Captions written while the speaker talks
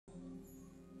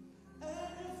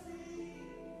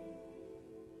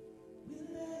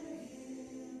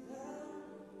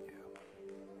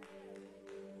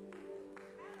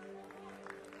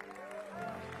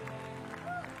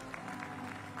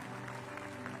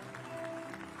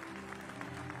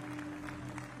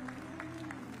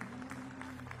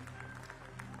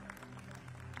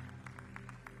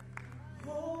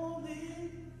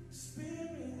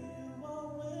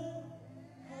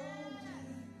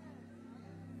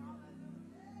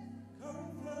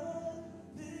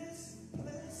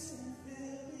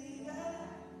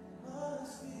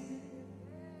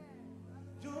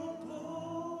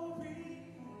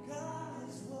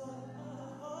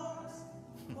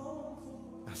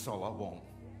That's all I want.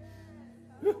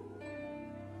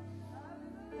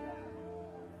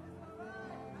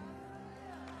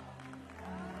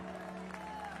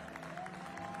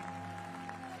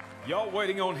 Y'all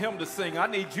waiting on him to sing. I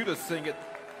need you to sing it.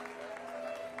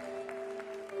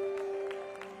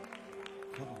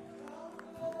 Come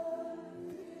on.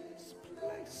 This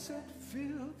place and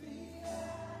feel the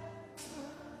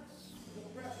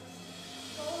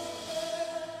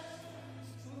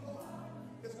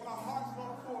It's what our hearts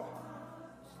long for.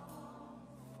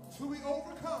 To be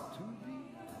overcome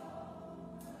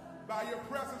by your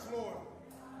presence, Lord.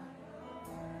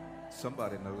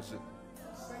 Somebody knows it.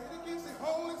 Say it again. Say,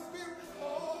 Holy Spirit,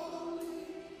 Holy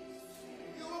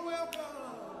Spirit, you are welcome.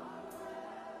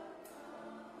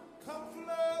 Come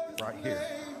flood this Right place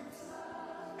here.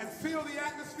 and fill the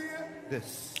atmosphere.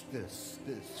 This,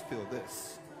 feel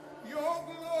this. Your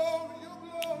glory, your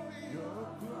glory.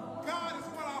 God is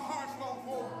what our hearts long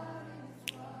for.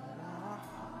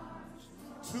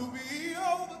 To be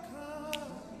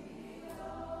overcome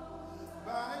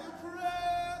by your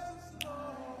presence,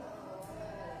 Lord.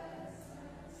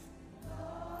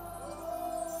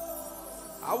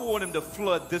 I want him to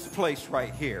flood this place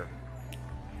right here.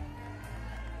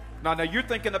 Now you're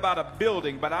thinking about a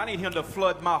building, but I need him to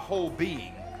flood my whole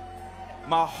being.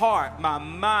 My heart, my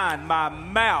mind, my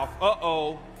mouth,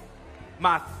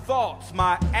 my thoughts,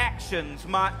 my actions,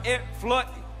 flood.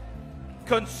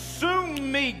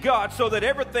 Consume me, God, so that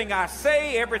everything I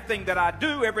say, everything that I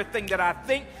do, everything that I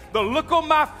think, the look on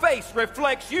my face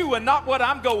reflects you and not what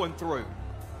I'm going through.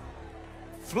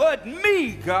 Flood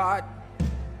me, God.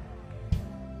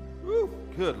 Whew,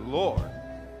 good Lord.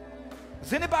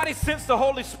 Does anybody sense the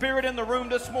Holy Spirit in the room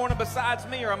this morning besides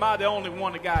me, or am I the only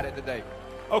one that got it today?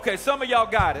 Okay, some of y'all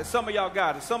got it. Some of y'all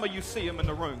got it. Some of you see him in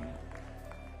the room.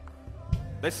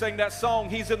 They sing that song,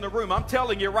 He's in the Room. I'm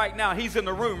telling you right now, He's in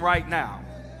the room right now.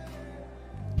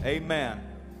 Amen.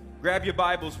 Grab your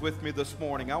Bibles with me this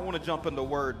morning. I want to jump into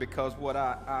Word because what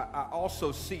I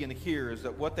also see and hear is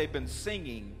that what they've been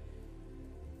singing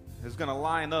is going to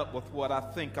line up with what I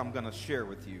think I'm going to share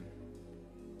with you.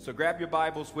 So grab your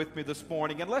Bibles with me this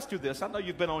morning, and let's do this. I know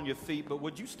you've been on your feet, but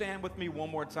would you stand with me one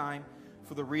more time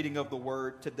for the reading of the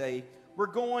Word today? We're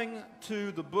going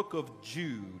to the book of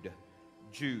Jude.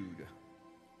 Jude.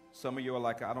 Some of you are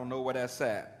like, I don't know where that's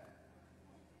at.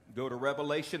 Go to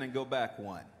Revelation and go back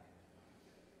one.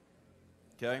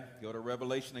 Okay? Go to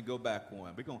Revelation and go back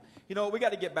one. We're going, we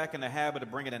got to get back in the habit of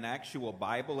bringing an actual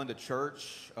Bible into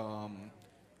church.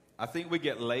 I think we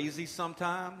get lazy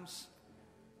sometimes.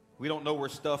 We don't know where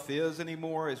stuff is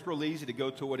anymore. It's real easy to go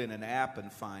to it in an app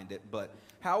and find it. But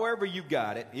however you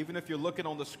got it, even if you're looking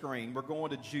on the screen, we're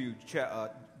going to Jude,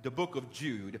 the book of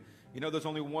Jude. There's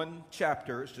only one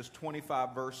chapter. It's just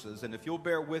 25 verses. And if you'll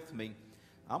bear with me,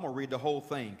 I'm going to read the whole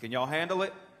thing. Can y'all handle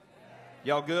it?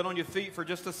 Y'all good on your feet for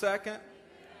just a second?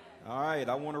 All right,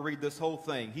 I want to read this whole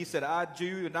thing. He said, I,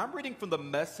 Jude, and I'm reading from the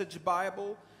Message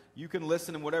Bible. You can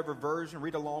listen in whatever version,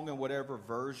 read along in whatever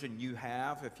version you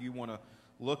have. If you want to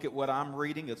look at what I'm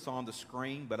reading, it's on the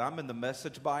screen, but I'm in the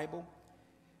Message Bible.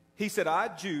 He said, I,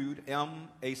 Jude, am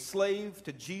a slave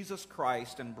to Jesus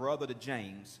Christ and brother to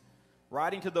James,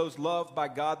 writing to those loved by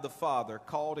God the Father,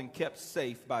 called and kept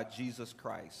safe by Jesus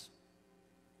Christ.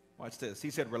 Watch this.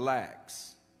 He said,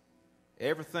 relax.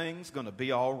 Everything's going to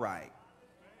be all right.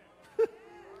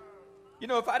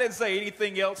 If I didn't say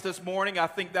anything else this morning, I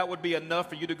think that would be enough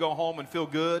for you to go home and feel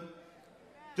good.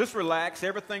 Just relax.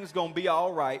 Everything's going to be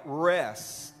all right.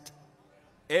 Rest.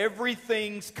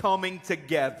 Everything's coming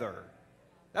together.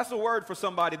 That's the word for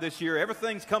somebody this year.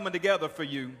 Everything's coming together for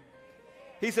you.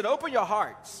 He said, open your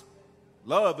hearts.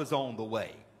 Love is on the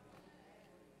way.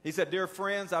 He said, dear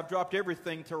friends, I've dropped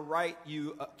everything to write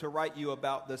you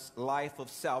about this life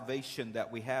of salvation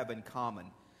that we have in common.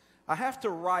 I have to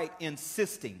write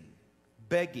insisting,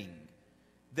 begging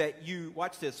that you,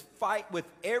 watch this, fight with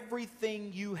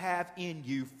everything you have in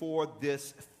you for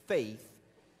this faith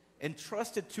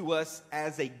entrusted to us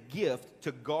as a gift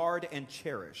to guard and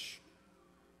cherish.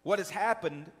 What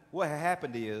happened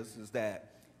is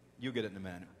that, you'll get it in a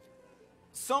minute.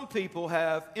 Some people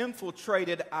have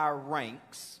infiltrated our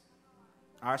ranks.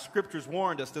 Our scriptures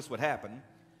warned us this would happen.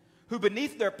 Who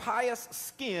beneath their pious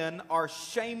skin are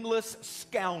shameless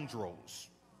scoundrels.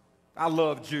 I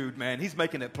love Jude, man. He's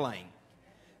making it plain.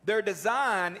 Their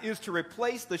design is to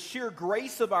replace the sheer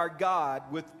grace of our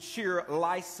God with sheer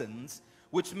license,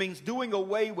 which means doing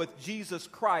away with Jesus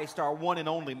Christ, our one and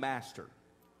only master.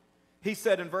 He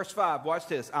said in verse 5, watch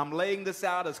this, I'm laying this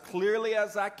out as clearly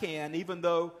as I can, even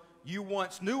though you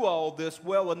once knew all this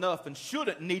well enough and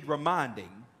shouldn't need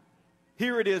reminding.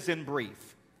 Here it is in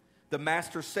brief. The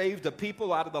master saved the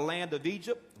people out of the land of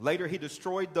Egypt. Later, he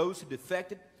destroyed those who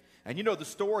defected. And you know the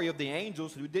story of the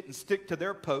angels who didn't stick to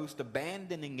their post,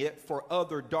 abandoning it for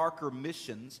other darker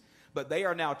missions. But they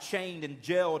are now chained and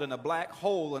jailed in a black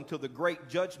hole until the great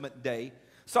judgment day.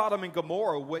 Sodom and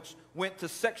Gomorrah, which went to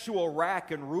sexual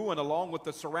rack and ruin along with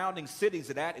the surrounding cities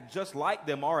that acted just like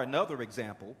them, are another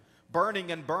example.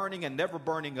 Burning and never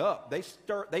burning up.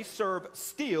 They serve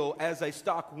still as a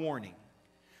stock warning.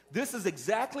 This is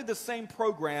exactly the same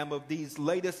program of these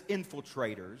latest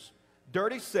infiltrators.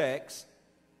 Dirty sex,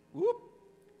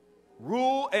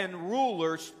 rule and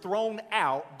rulers thrown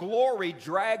out, glory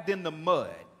dragged in the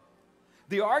mud.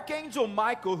 The archangel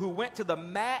Michael, who went to the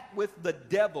mat with the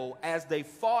devil as they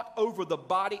fought over the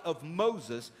body of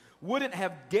Moses, wouldn't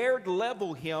have dared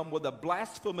level him with a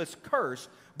blasphemous curse,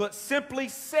 but simply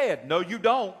said, "No, you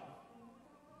don't.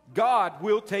 God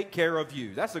will take care of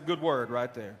you." That's a good word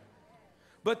right there.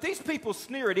 But these people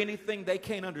sneer at anything they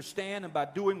can't understand, and by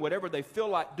doing whatever they feel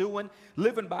like doing,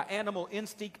 living by animal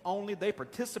instinct only, they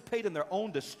participate in their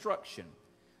own destruction.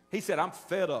 He said, "I'm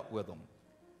fed up with them.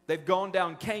 They've gone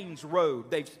down Cain's road.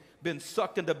 They've been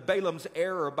sucked into Balaam's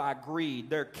error by greed.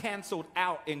 They're canceled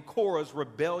out in Korah's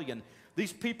rebellion.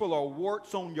 These people are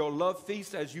warts on your love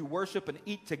feast as you worship and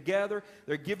eat together.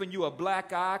 They're giving you a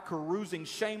black eye, carousing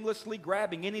shamelessly,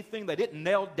 grabbing anything they didn't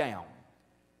nail down."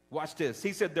 Watch this.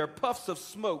 He said, "They're puffs of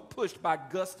smoke pushed by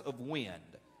gusts of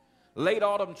wind. Late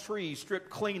autumn trees stripped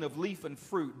clean of leaf and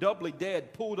fruit, doubly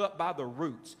dead, pulled up by the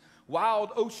roots.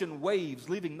 Wild ocean waves,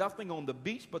 leaving nothing on the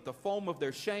beach but the foam of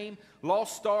their shame.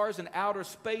 Lost stars in outer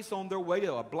space on their way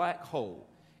to a black hole."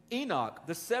 Enoch,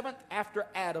 the seventh after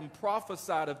Adam,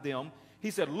 prophesied of them.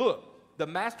 He said, "Look, the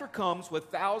master comes with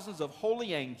thousands of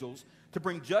holy angels to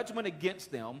bring judgment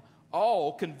against them,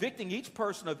 all convicting each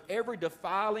person of every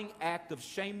defiling act of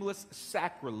shameless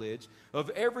sacrilege, of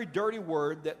every dirty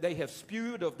word that they have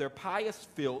spewed of their pious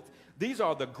filth. These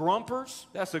are the grumpers,"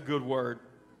 that's a good word,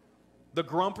 "the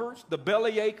grumpers, the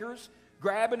bellyachers,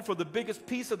 grabbing for the biggest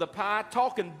piece of the pie,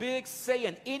 talking big,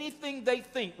 saying anything they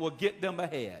think will get them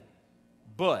ahead.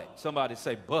 But," somebody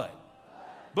say,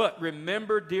 but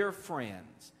remember, dear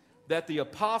friends, that the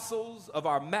apostles of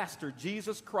our Master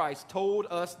Jesus Christ told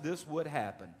us this would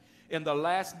happen. In the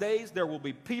last days, there will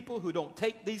be people who don't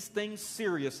take these things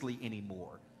seriously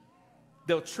anymore.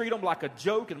 They'll treat them like a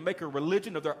joke and make a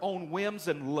religion of their own whims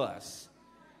and lusts.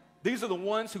 These are the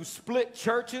ones who split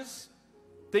churches,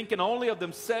 thinking only of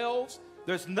themselves.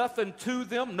 There's nothing to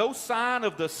them, no sign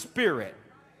of the Spirit.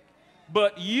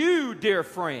 But you, dear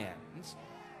friends,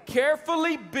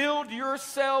 carefully build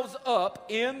yourselves up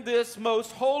in this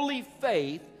most holy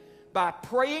faith by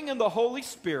praying in the Holy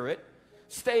Spirit,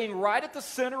 staying right at the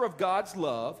center of God's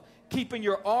love, keeping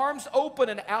your arms open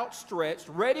and outstretched,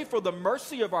 ready for the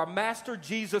mercy of our Master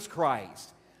Jesus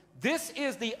Christ. This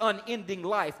is the unending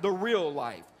life, the real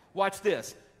life. Watch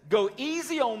this. Go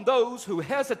easy on those who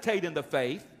hesitate in the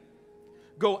faith.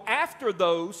 Go after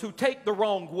those who take the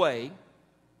wrong way.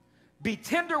 Be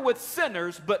tender with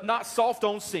sinners, but not soft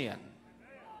on sin.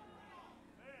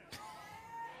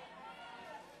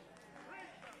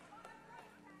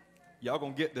 Y'all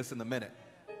gonna get this in a minute.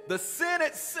 The sin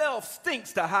itself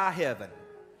stinks to high heaven.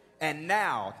 And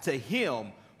now to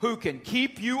him who can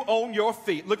keep you on your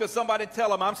feet. Look at somebody and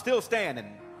tell him, "I'm still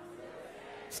standing."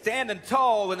 Standing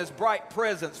tall in his bright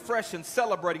presence, fresh and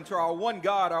celebrating to our one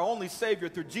God, our only Savior,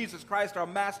 through Jesus Christ our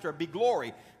Master, be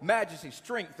glory, majesty,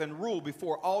 strength, and rule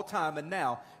before all time and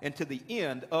now and to the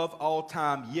end of all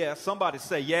time. Yes. Somebody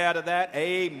say yeah to that.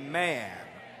 Amen.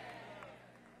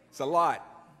 It's a lot.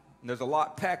 And there's a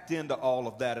lot packed into all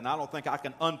of that, and I don't think I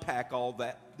can unpack all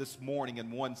that this morning in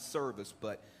one service,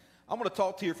 but I'm going to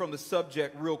talk to you from the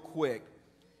subject real quick.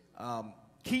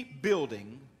 Keep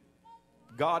building.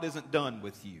 God isn't done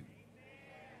with you.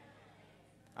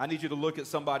 I need you to look at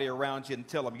somebody around you and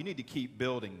tell them, you need to keep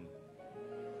building.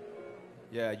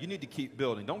 Yeah, you need to keep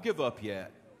building. Don't give up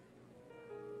yet.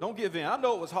 Don't give in. I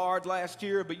know it was hard last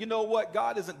year, but you know what?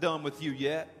 God isn't done with you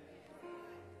yet.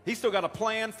 He's still got a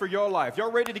plan for your life.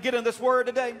 Y'all ready to get in this word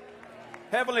today?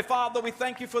 Heavenly Father, we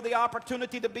thank you for the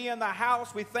opportunity to be in the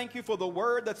house. We thank you for the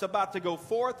word that's about to go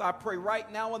forth. I pray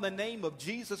right now in the name of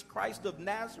Jesus Christ of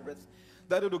Nazareth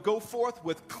that it'll go forth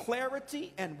with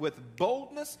clarity and with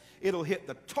boldness. It'll hit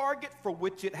the target for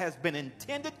which it has been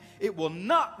intended. It will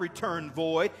not return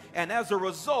void. And as a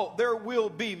result, there will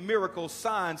be miracles,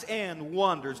 signs, and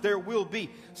wonders. There will be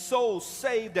souls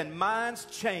saved and minds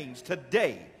changed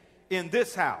today in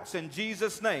this house. In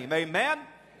Jesus' name, amen,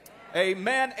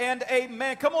 amen, and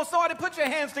amen. Come on, somebody, put your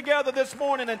hands together this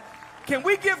morning. And can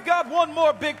we give God one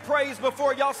more big praise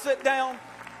before y'all sit down?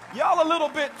 Y'all a little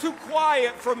bit too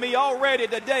quiet for me already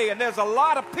today, and there's a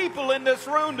lot of people in this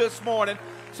room this morning.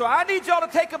 So I need y'all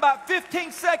to take about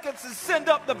 15 seconds and send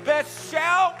up the best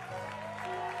shout.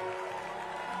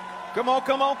 Come on,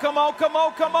 come on, come on, come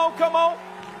on, come on, come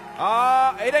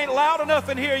on. It ain't loud enough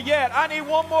in here yet. I need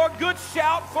one more good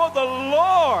shout for the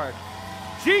Lord.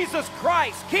 Jesus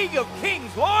Christ, King of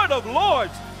Kings, Lord of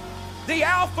Lords, the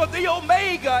Alpha, the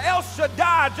Omega, El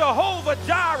Shaddai, Jehovah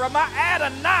Jireh, my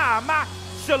Adonai, my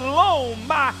Shalom,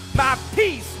 my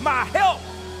peace, my help,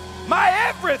 my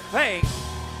everything.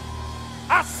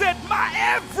 I said my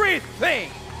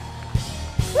everything.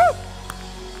 Woo!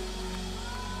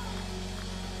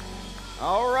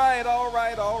 All right, all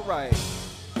right, all right.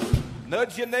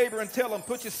 Nudge your neighbor and tell him,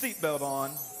 put your seatbelt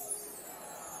on.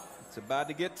 It's about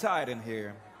to get tight in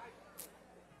here.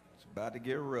 It's about to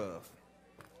get rough.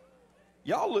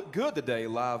 Y'all look good today,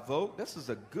 Live Oak. This is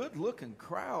a good-looking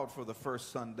crowd for the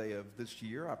first Sunday of this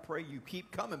year. I pray you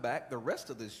keep coming back the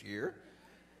rest of this year.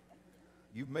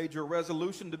 You've made your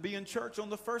resolution to be in church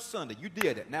on the first Sunday. You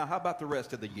did it. Now, how about the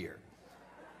rest of the year?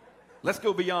 Let's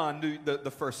go beyond the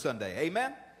first Sunday.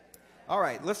 Amen? All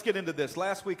right, let's get into this.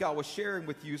 Last week, I was sharing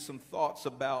with you some thoughts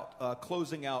about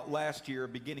closing out last year,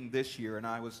 beginning this year, and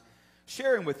I was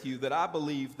sharing with you that I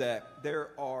believe that there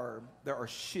are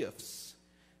shifts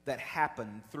that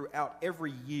happen throughout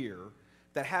every year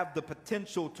that have the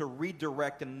potential to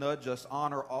redirect and nudge us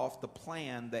on or off the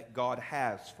plan that God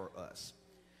has for us.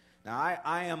 Now,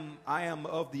 I am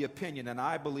of the opinion, and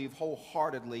I believe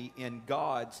wholeheartedly in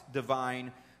God's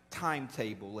divine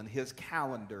timetable and his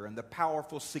calendar and the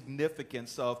powerful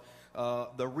significance of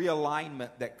the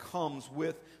realignment that comes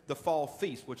with the fall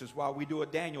feast, which is why we do a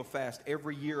Daniel fast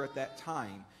every year at that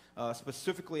time,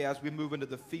 specifically as we move into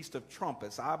the Feast of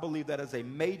Trumpets. I believe that is a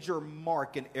major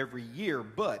mark in every year,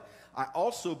 but I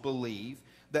also believe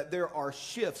that there are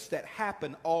shifts that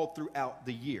happen all throughout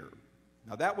the year.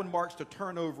 Now, that one marks the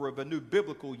turnover of a new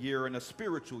biblical year and a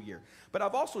spiritual year. But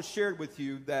I've also shared with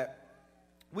you that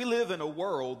we live in a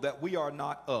world that we are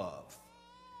not of.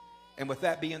 And with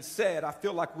that being said, I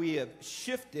feel like we have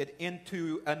shifted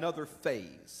into another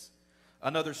phase,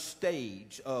 another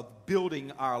stage of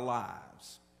building our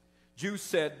lives. Jude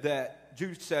said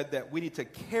that we need to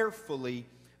carefully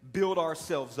build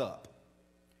ourselves up.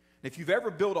 If you've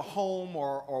ever built a home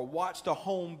or watched a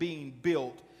home being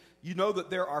built, you know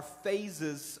that there are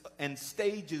phases and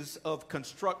stages of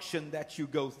construction that you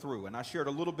go through. And I shared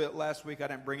a little bit last week. I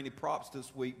didn't bring any props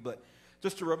this week, but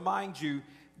just to remind you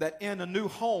that in a new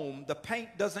home, the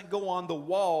paint doesn't go on the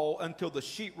wall until the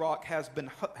sheetrock has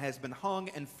been hung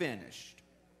and finished.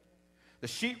 The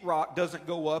sheetrock doesn't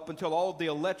go up until all the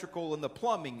electrical and the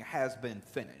plumbing has been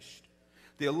finished.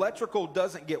 The electrical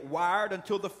doesn't get wired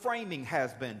until the framing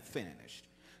has been finished.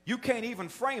 You can't even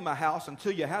frame a house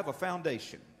until you have a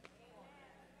foundation.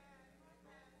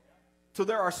 So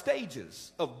there are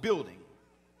stages of building.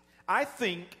 I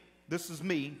think, this is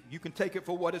me, you can take it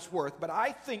for what it's worth, but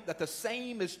I think that the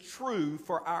same is true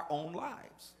for our own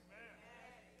lives.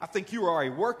 I think you are a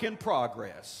work in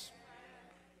progress.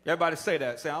 Everybody say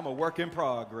that. Say, I'm a work in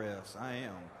progress. I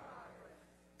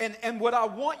am. And what I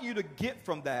want you to get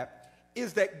from that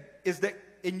is that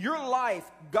in your life,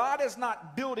 God is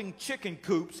not building chicken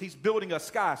coops. He's building a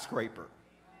skyscraper.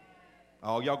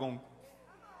 Oh, y'all going to...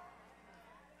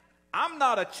 I'm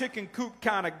not a chicken coop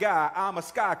kind of guy. I'm a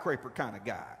skyscraper kind of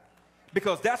guy.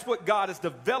 Because that's what God is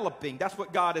developing. That's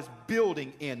what God is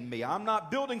building in me. I'm not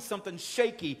building something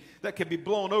shaky that can be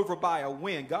blown over by a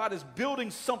wind. God is building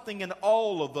something in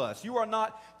all of us. You are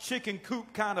not chicken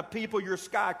coop kind of people. You're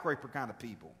skyscraper kind of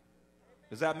people.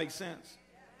 Does that make sense?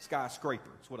 Skyscraper.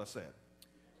 That's what I said.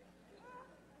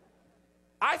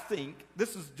 I think,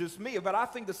 this is just me, but I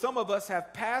think that some of us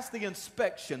have passed the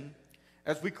inspection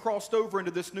as we crossed over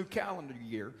into this new calendar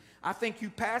year. I think you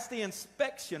passed the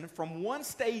inspection from one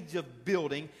stage of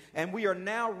building, and we are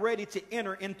now ready to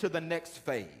enter into the next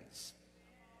phase.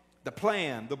 The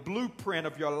plan, the blueprint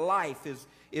of your life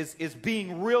is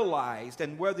being realized,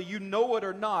 and whether you know it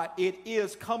or not, it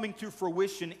is coming to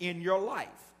fruition in your life.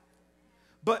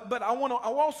 But I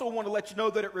also want to let you know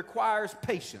that it requires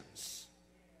patience.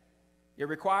 It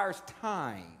requires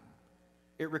time.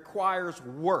 It requires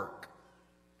work.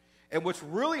 And what's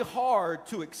really hard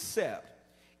to accept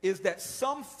is that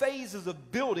some phases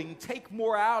of building take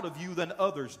more out of you than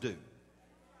others do.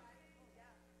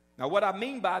 Now, what I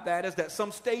mean by that is that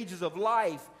some stages of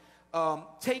life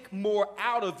take more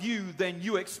out of you than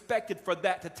you expected for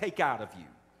that to take out of you.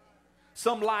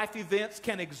 Some life events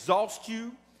can exhaust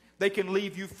you. They can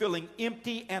leave you feeling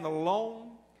empty and alone.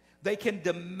 They can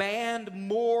demand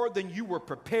more than you were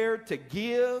prepared to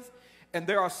give. And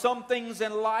there are some things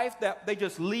in life that they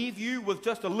just leave you with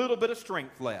just a little bit of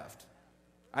strength left.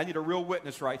 I need a real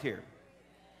witness right here.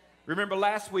 Remember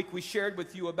last week we shared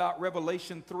with you about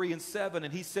Revelation 3 and 7,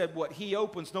 and he said what he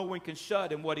opens no one can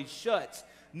shut, and what he shuts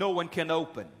no one can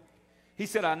open. He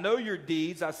said, I know your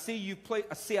deeds. I see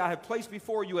I have placed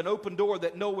before you an open door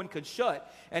that no one can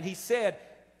shut. And he said,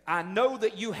 I know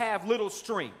that you have little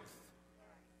strength.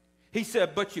 He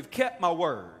said, but you've kept my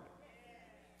word,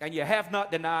 and you have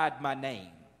not denied my name.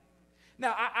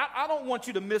 Now, I don't want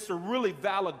you to miss a really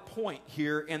valid point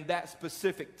here in that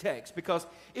specific text, because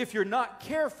if you're not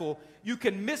careful, you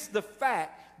can miss the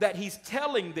fact that he's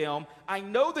telling them, I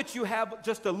know that you have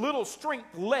just a little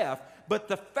strength left, but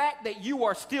the fact that you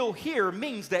are still here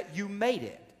means that you made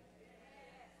it.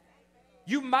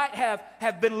 You might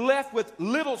have been left with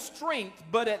little strength,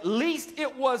 but at least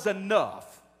it was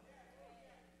enough.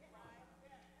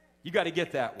 You got to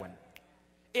get that one.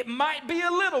 It might be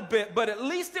a little bit, but at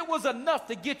least it was enough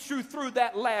to get you through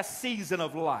that last season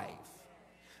of life.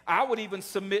 I would even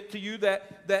submit to you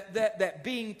that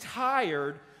being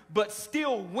tired but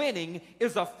still winning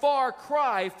is a far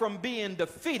cry from being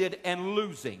defeated and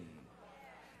losing.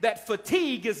 That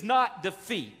fatigue is not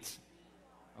defeat.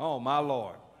 Oh, my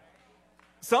Lord.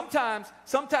 Sometimes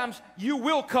you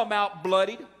will come out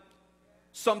bloodied.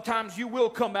 Sometimes you will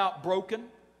come out broken.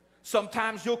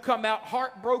 Sometimes you'll come out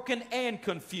heartbroken and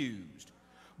confused.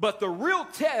 But the real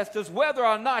test is whether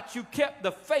or not you kept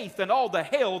the faith in all the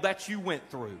hell that you went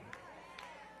through.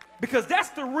 Because that's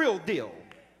the real deal.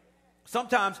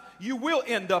 Sometimes you will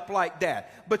end up like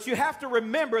that. But you have to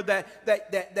remember that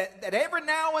every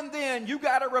now and then you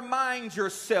got to remind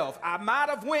yourself, I might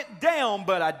have went down,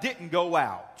 but I didn't go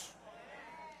out.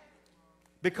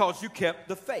 Because you kept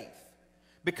the faith.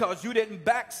 Because you didn't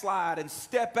backslide and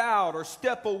step out or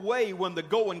step away when the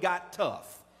going got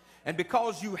tough. And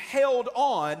because you held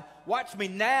on, watch me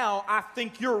now, I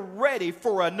think you're ready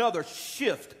for another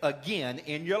shift again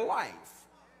in your life.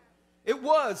 It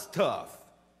was tough,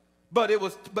 but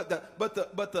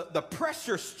the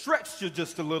pressure stretched you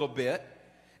just a little bit,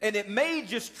 and it made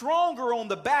you stronger on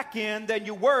the back end than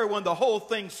you were when the whole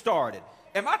thing started.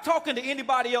 Am I talking to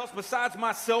anybody else besides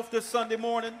myself this Sunday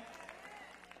morning?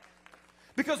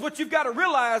 Because what you've got to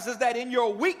realize is that in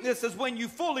your weakness is when you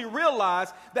fully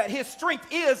realize that his strength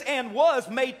is and was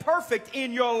made perfect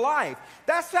in your life.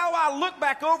 That's how I look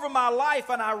back over my life,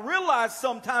 and I realize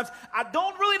sometimes I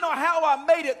don't really know how I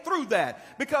made it through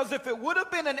that. Because if it would have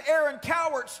been an Aaron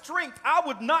Cowart strength, I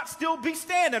would not still be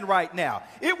standing right now.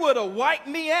 It would have wiped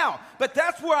me out. But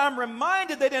that's where I'm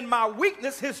reminded that in my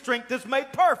weakness, his strength is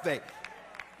made perfect.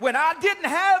 When I didn't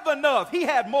have enough, he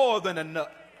had more than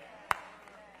enough.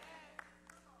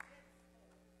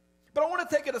 But I want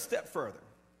to take it a step further,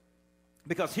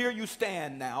 because here you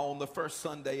stand now on the first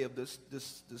Sunday of this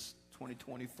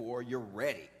 2024. You're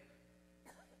ready.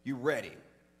 You're ready.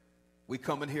 We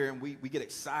come in here and we get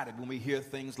excited when we hear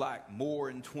things like more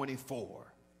in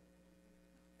 24.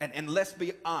 And let's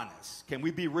be honest. Can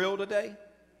we be real today?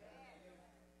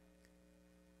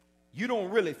 You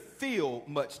don't really feel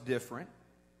much different.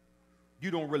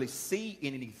 You don't really see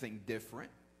anything different.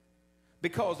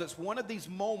 Because it's one of these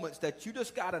moments that you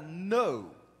just got to know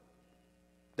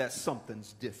that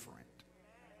something's different.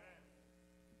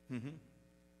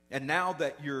 And now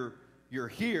that you're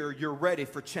here, you're ready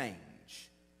for change.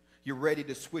 You're ready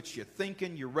to switch your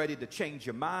thinking. You're ready to change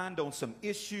your mind on some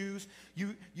issues.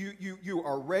 You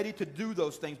are ready to do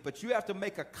those things, but you have to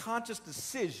make a conscious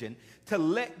decision to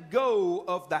let go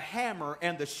of the hammer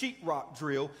and the sheetrock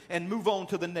drill and move on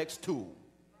to the next tool.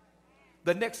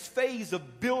 The next phase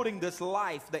of building this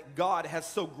life that God has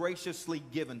so graciously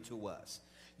given to us.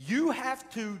 You have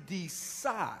to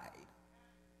decide.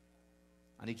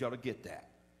 I need y'all to get that.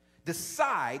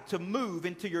 Decide to move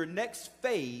into your next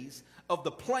phase of the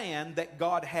plan that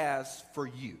God has for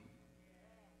you.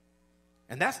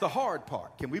 And that's the hard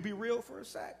part. Can we be real for a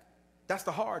sec? That's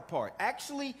the hard part.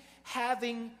 Actually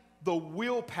having the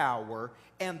willpower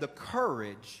and the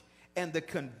courage and the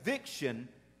conviction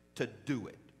to do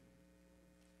it.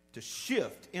 To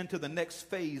shift into the next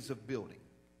phase of building.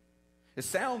 It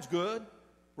sounds good,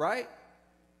 right?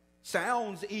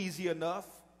 Sounds easy enough.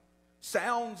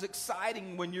 Sounds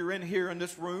exciting when you're in here in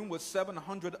this room with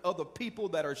 700 other people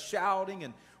that are shouting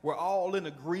and we're all in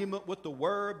agreement with the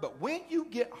word. But when you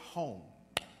get home,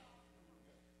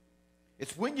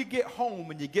 it's when you get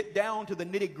home and you get down to the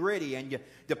nitty-gritty and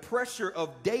the pressure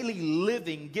of daily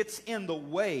living gets in the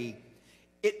way,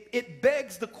 it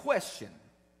begs the question.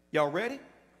 Y'all ready?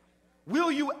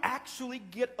 Will you actually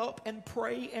get up and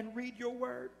pray and read your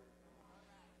word?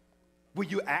 Will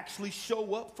you actually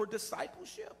show up for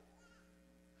discipleship?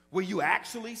 Will you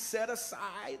actually set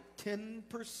aside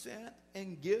 10%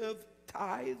 and give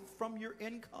tithe from your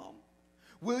income?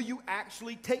 Will you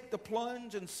actually take the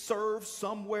plunge and serve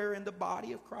somewhere in the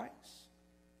body of Christ?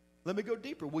 Let me go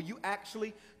deeper. Will you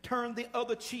actually turn the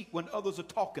other cheek when others are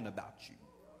talking about you?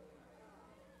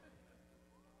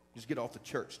 Just get off the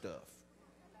church stuff.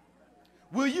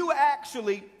 Will you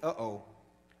actually,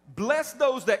 bless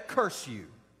those that curse you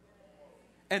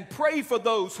and pray for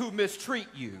those who mistreat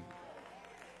you,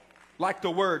 like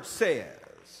the word says?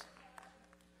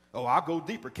 Oh, I'll go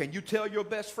deeper. Can you tell your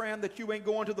best friend that you ain't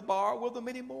going to the bar with them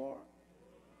anymore?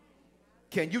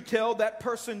 Can you tell that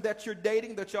person that you're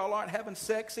dating that y'all aren't having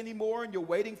sex anymore and you're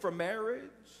waiting for marriage?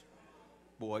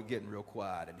 Boy, getting real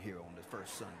quiet in here on the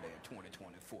first Sunday in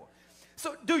 2024.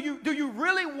 So do you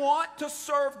really want to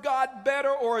serve God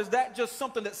better, or is that just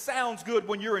something that sounds good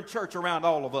when you're in church around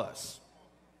all of us?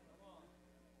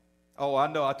 Oh, I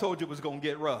know. I told you it was going to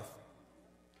get rough.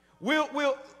 Will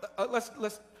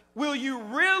you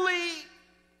really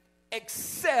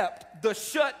accept the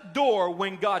shut door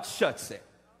when God shuts it?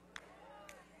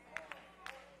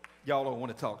 Y'all don't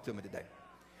want to talk to me today.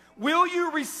 Will you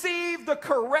receive the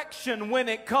correction when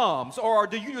it comes, or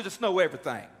do you just know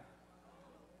everything?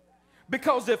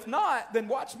 Because if not, then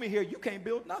watch me here, you can't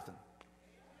build nothing.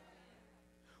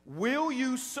 Will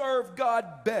you serve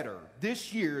God better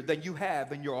this year than you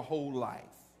have in your whole life?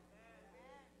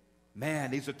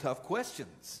 Man, these are tough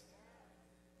questions.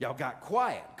 Y'all got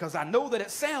quiet because I know that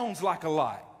it sounds like a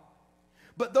lot.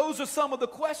 But those are some of the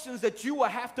questions that you will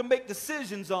have to make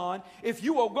decisions on if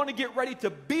you are going to get ready to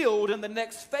build in the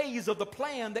next phase of the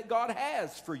plan that God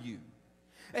has for you.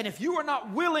 And if you are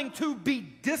not willing to be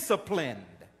disciplined,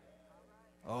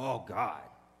 oh God,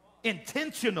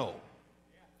 intentional,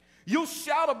 you'll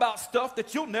shout about stuff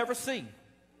that you'll never see.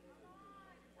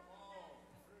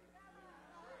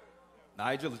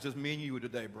 Nigel, it's just me and you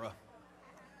today, bro.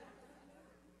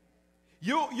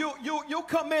 You'll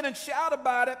come in and shout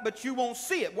about it, but you won't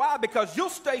see it. Why? Because you'll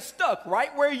stay stuck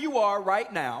right where you are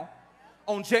right now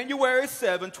on January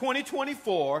 7,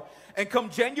 2024, and come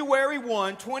January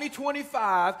 1,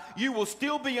 2025, you will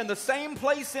still be in the same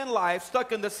place in life,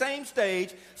 stuck in the same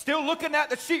stage, still looking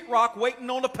at the sheetrock, waiting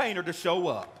on the painter to show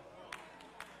up.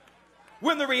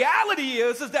 When the reality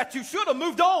is that you should have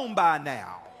moved on by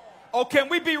now. Oh, can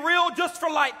we be real just for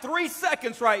like 3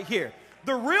 seconds right here?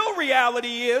 The real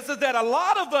reality is that a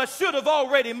lot of us should have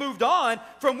already moved on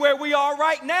from where we are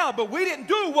right now, but we didn't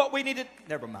do what we needed.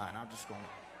 Never mind,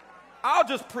 I'll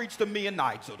just preach to me and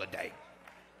Nigel today.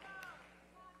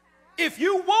 If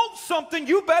you want something,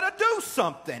 you better do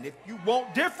something. If you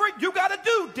want different, you got to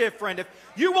do different. If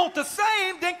you want the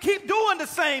same, then keep doing the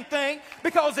same thing,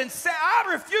 because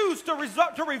I refuse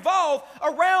to revolve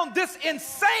around this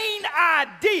insane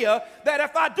idea that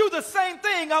if I do the same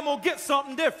thing, I'm going to get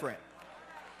something different.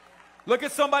 Look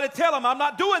at somebody, tell them, I'm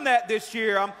not doing that this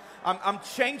year. I'm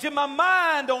changing my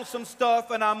mind on some stuff,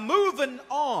 and I'm moving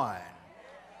on.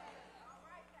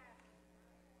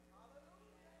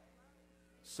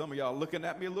 Some of y'all looking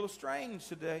at me a little strange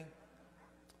today.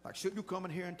 Like, should you come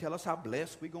in here and tell us how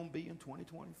blessed we're going to be in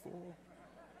 2024?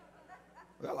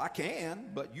 Well, I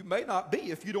can, but you may not be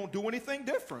if you don't do anything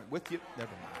different with you. Never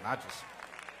mind,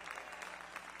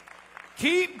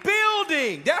 keep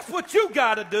building. That's what you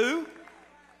got to do.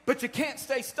 But you can't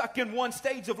stay stuck in one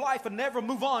stage of life and never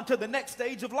move on to the next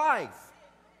stage of life.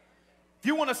 If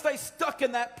you want to stay stuck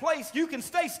in that place, you can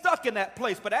stay stuck in that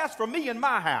place. But as for me and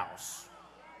my house,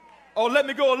 oh, let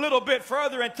me go a little bit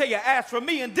further and tell you, as for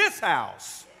me in this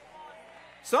house.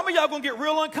 Some of y'all going to get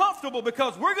real uncomfortable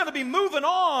because we're going to be moving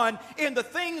on in the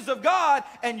things of God,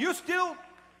 and you're still.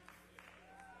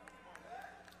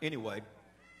 Anyway,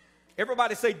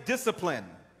 everybody say discipline.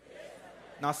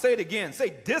 Now say it again.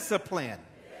 Say discipline.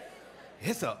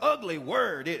 It's an ugly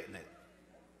word, isn't it?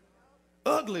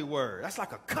 Ugly word. That's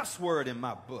like a cuss word in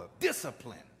my book.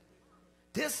 Discipline.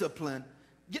 Discipline.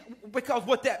 Because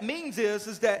what that means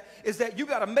is that you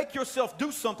got to make yourself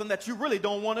do something that you really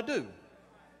don't want to do.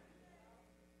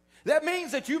 That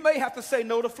means that you may have to say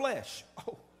no to flesh.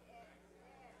 Oh.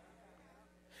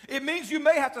 It means you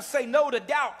may have to say no to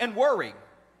doubt and worry.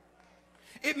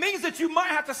 It means that you might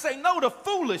have to say no to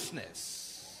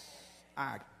foolishness.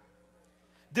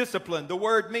 Discipline, the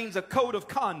word means a code of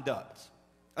conduct,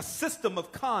 a system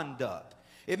of conduct.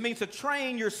 It means to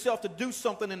train yourself to do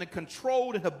something in a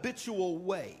controlled and habitual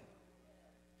way.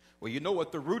 Well, you know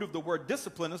what the root of the word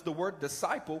discipline is? The word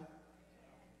disciple.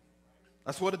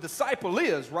 That's what a disciple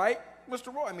is, right,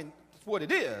 Mr. Roy? I mean, that's what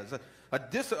it is. A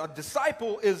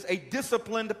disciple is a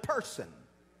disciplined person,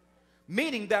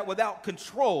 meaning that without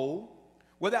control,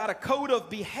 without a code of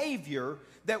behavior,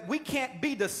 that we can't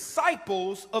be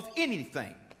disciples of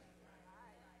anything.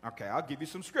 Okay, I'll give you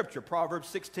some scripture. Proverbs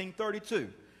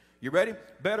 16:32. You ready?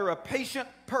 Better a patient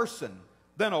person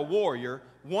than a warrior,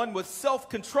 one with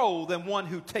self-control than one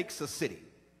who takes a city.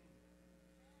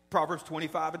 Proverbs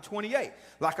 25:28.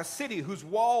 Like a city whose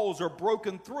walls are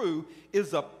broken through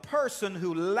is a person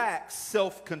who lacks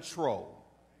self-control.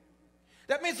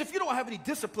 That means if you don't have any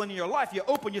discipline in your life, you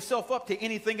open yourself up to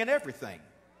anything and everything.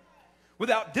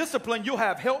 Without discipline, you'll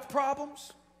have health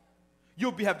problems.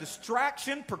 You'll have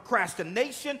distraction,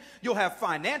 procrastination. You'll have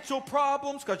financial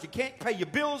problems because you can't pay your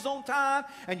bills on time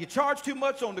and you charge too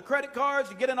much on the credit cards.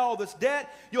 You get in all this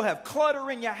debt. You'll have clutter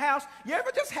in your house. You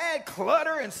ever just had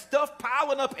clutter and stuff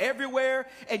piling up everywhere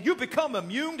and you become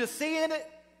immune to seeing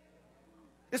it?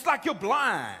 It's like you're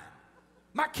blind.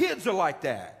 My kids are like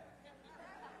that.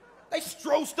 They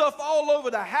strew stuff all over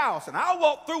the house, and I'll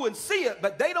walk through and see it,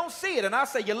 but they don't see it. And I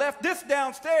say, you left this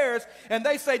downstairs, and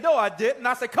they say, no, I didn't. And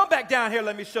I say, come back down here,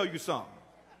 let me show you something.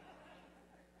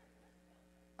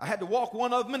 I had to walk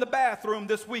one of them in the bathroom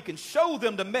this week and show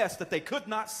them the mess that they could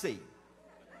not see.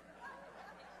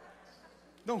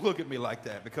 Don't look at me like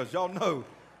that, because y'all know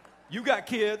you got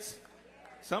kids.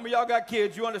 Some of y'all got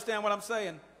kids. You understand what I'm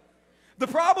saying? The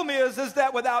problem is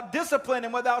that without discipline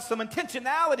and without some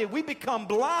intentionality, we become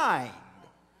blind.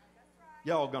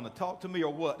 Y'all gonna talk to me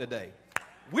or what today?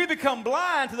 We become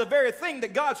blind to the very thing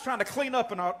that God's trying to clean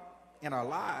up in our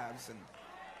lives. And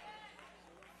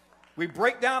we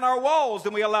break down our walls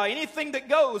and we allow anything that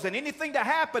goes and anything to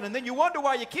happen, and then you wonder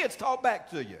why your kids talk back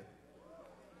to you.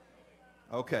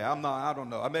 Okay, I don't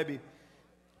know.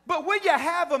 But when you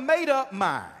have a made-up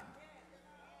mind,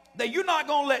 that you're not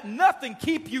going to let nothing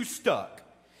keep you stuck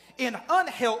in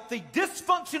unhealthy,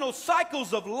 dysfunctional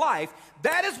cycles of life,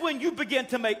 that is when you begin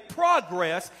to make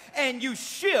progress and you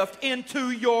shift into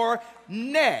your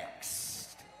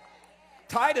next.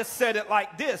 Titus said it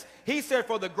like this. He said,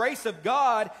 for the grace of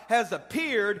God has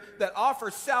appeared that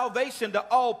offers salvation to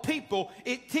all people.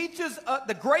 It teaches,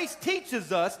 the grace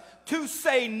teaches us to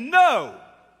say no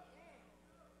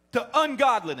to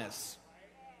ungodliness,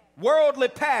 worldly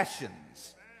passions,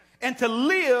 and to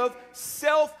live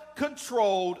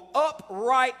self-controlled,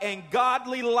 upright, and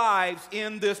godly lives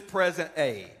in this present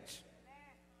age.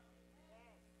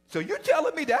 So you're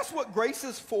telling me that's what grace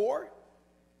is for?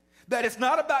 That it's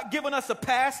not about giving us a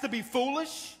pass to be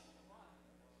foolish?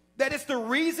 That it's the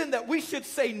reason that we should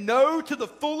say no to the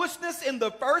foolishness in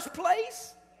the first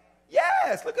place?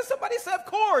 Yes. Look at somebody say, of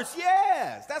course,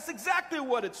 yes. That's exactly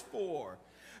what it's for.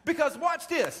 Because watch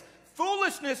this.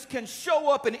 Foolishness can show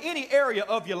up in any area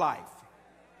of your life.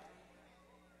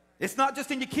 It's not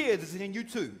just in your kids, it's in you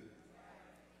too.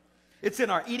 It's in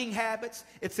our eating habits,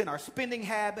 it's in our spending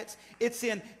habits, it's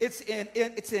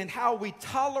in how we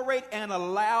tolerate and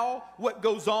allow what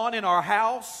goes on in our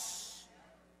house.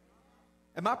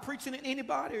 Am I preaching at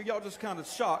anybody, or y'all just kind of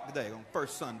shocked today on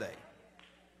first Sunday?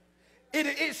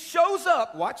 It shows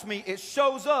up, watch me, it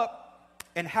shows up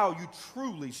in how you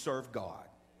truly serve God.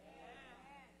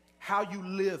 How you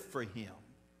live for him.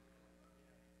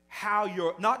 How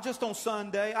you're, not just on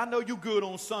Sunday. I know you're good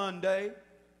on Sunday.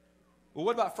 Well,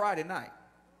 what about Friday night?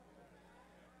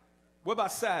 What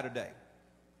about Saturday?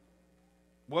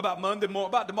 What about Monday morning?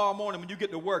 About tomorrow morning when you get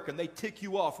to work and they tick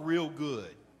you off real good?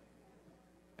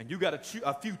 And you got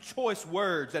a few choice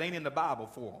words that ain't in the Bible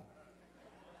for them.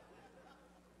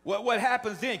 What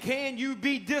happens then? Can you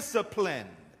be disciplined?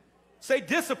 Say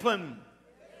discipline.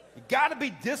 You got to be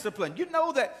disciplined. You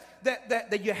know that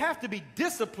you have to be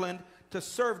disciplined to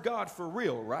serve God for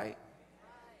real, right?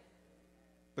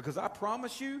 Because I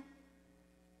promise you,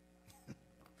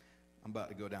 I'm about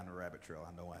to go down the rabbit trail.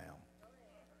 I know I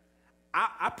am.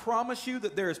 I promise you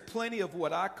that there's plenty of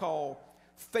what I call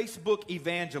Facebook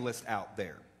evangelists out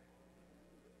there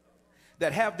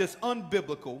that have this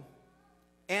unbiblical,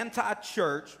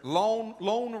 anti-church,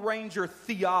 Lone Ranger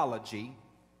theology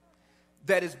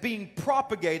that is being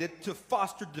propagated to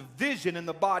foster division in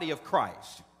the body of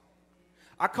Christ.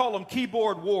 I call them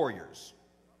keyboard warriors.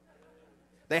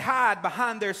 They hide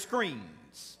behind their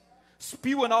screens,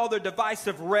 spewing all their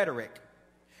divisive rhetoric.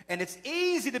 And it's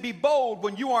easy to be bold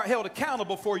when you aren't held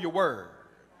accountable for your words.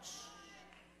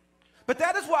 But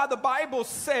that is why the Bible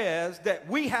says that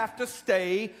we have to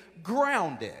stay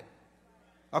grounded.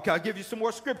 Okay, I'll give you some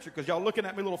more scripture because y'all looking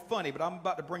at me a little funny, but I'm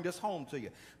about to bring this home to you.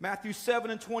 Matthew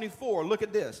 7:24, look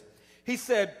at this. He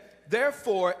said,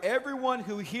 therefore, everyone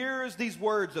who hears these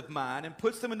words of mine and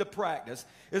puts them into practice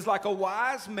is like a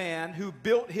wise man who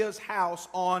built his house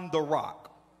on the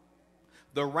rock.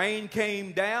 The rain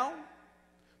came down,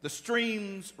 the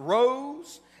streams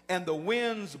rose, and the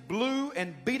winds blew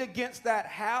and beat against that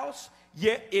house,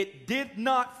 yet it did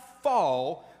not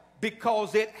fall,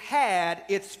 because it had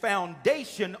its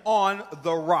foundation on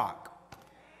the rock.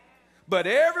 But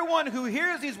everyone who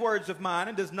hears these words of mine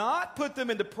and does not put them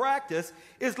into practice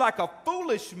is like a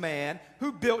foolish man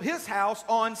who built his house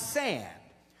on sand.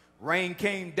 Rain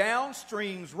came down,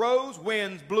 streams rose,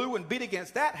 winds blew and beat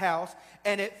against that house,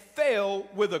 and it fell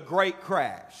with a great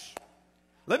crash.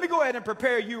 Let me go ahead and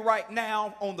prepare you right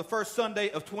now on the first Sunday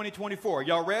of 2024.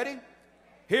 Y'all ready?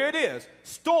 Here it is.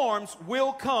 Storms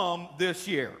will come this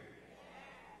year.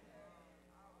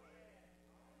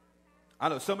 I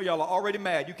know some of y'all are already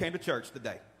mad you came to church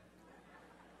today,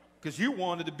 because you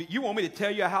want me to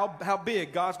tell you how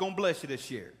big God's going to bless you this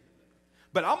year.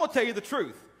 But I'm going to tell you the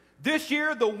truth. This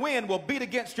year, the wind will beat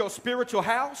against your spiritual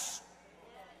house.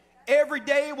 Every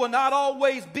day will not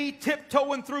always be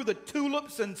tiptoeing through the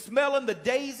tulips and smelling the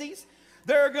daisies.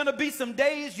 There are going to be some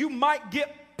days you might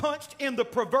get punched in the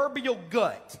proverbial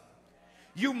gut.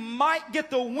 You might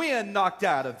get the wind knocked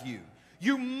out of you.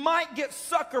 You might get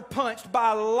sucker punched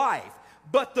by life.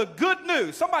 But the good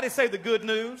news, somebody say the good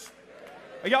news.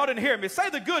 Y'all didn't hear me. Say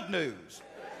the good news.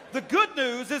 The good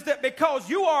news is that because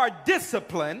you are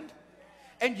disciplined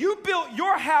and you built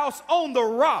your house on the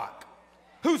rock,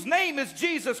 whose name is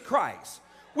Jesus Christ,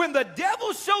 when the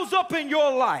devil shows up in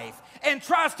your life and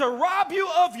tries to rob you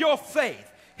of your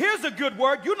faith, here's a good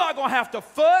word. You're not going to have to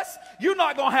fuss. You're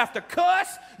not going to have to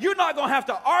cuss. You're not going to have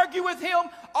to argue with him.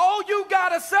 All you got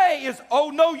to say is,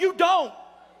 oh, no, you don't.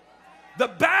 The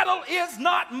battle is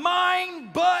not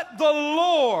mine, but the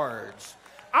Lord's.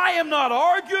 I am not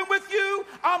arguing with you.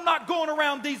 I'm not going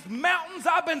around these mountains.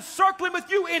 I've been circling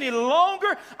with you any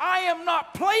longer. I am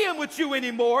not playing with you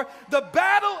anymore. The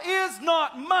battle is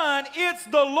not mine. It's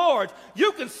the Lord's.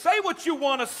 You can say what you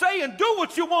want to say and do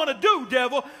what you want to do,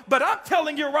 devil, but I'm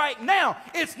telling you right now,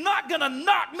 it's not going to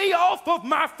knock me off of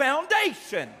my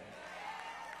foundation.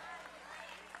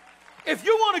 If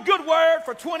you want a good word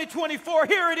for 2024,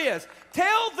 here it is.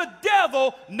 Tell the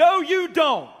devil, no, you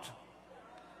don't.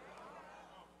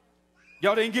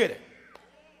 Y'all didn't get it.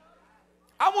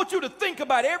 I want you to think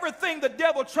about everything the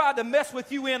devil tried to mess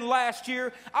with you in last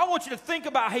year. I want you to think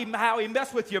about how he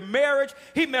messed with your marriage.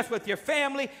 He messed with your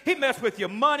family. He messed with your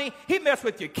money. He messed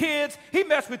with your kids. He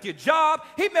messed with your job.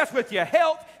 He messed with your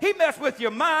health. He messed with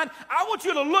your mind. I want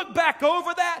you to look back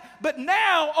over that. But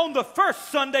now, on the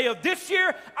first Sunday of this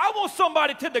year, I want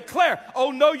somebody to declare,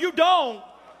 oh, no, you don't.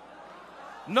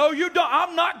 No, you don't.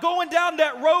 I'm not going down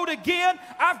that road again.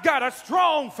 I've got a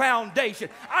strong foundation.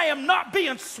 I am not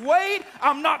being swayed.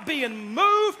 I'm not being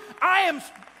moved. I'm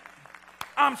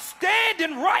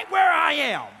standing right where I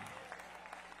am.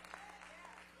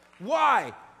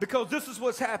 Why? Because this is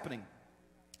what's happening.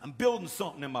 I'm building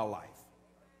something in my life.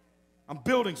 I'm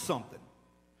building something.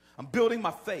 I'm building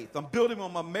my faith. I'm building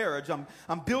on my marriage.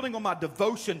 I'm building on my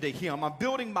devotion to Him. I'm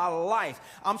building my life.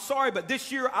 I'm sorry, but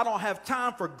this year I don't have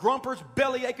time for grumpers,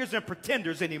 bellyachers, and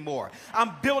pretenders anymore.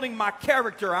 I'm building my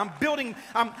character. I'm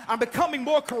becoming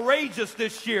more courageous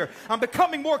this year. I'm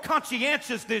becoming more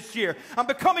conscientious this year. I'm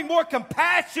becoming more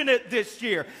compassionate this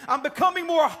year. I'm becoming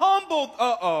more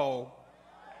humble.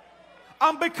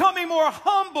 I'm becoming more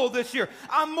humble this year.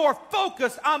 I'm more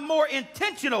focused. I'm more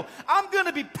intentional. I'm going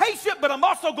to be patient, but I'm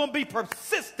also going to be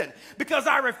persistent, because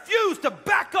I refuse to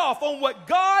back off on what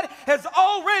God has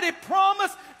already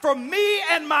promised for me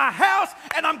and my house,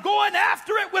 and I'm going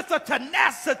after it with a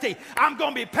tenacity. I'm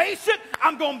going to be patient.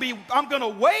 I'm going to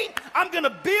wait. I'm going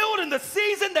to build in the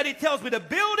season that He tells me to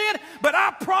build in, but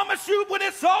I promise you, when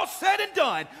it's all said and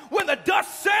done, when the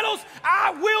dust settles,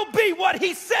 I will be what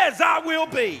He says I will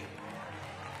be.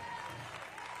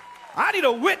 I need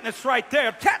a witness right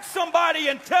there. Catch somebody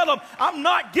and tell them, I'm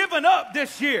not giving up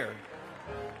this year.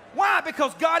 Why?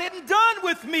 Because God isn't done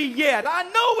with me yet. I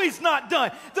know He's not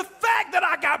done. The fact that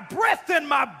I got breath in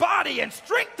my body and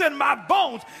strength in my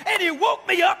bones, and He woke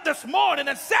me up this morning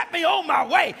and set me on my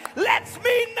way, lets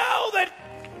me know that.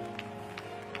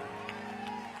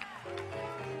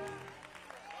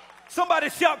 Somebody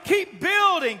shout, keep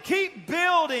building, keep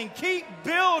building, keep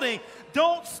building.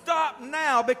 Don't stop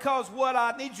now, because what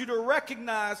I need you to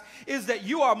recognize is that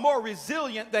you are more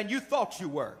resilient than you thought you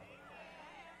were.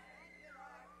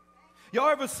 Y'all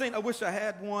ever seen, I wish I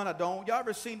had one, I don't. Y'all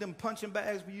ever seen them punching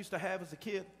bags we used to have as a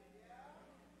kid?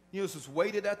 You know, it's just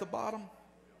weighted at the bottom.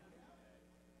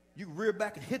 You rear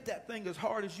back and hit that thing as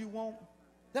hard as you want.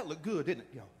 That looked good, didn't it,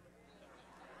 y'all?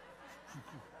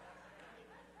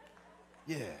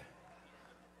 Yeah.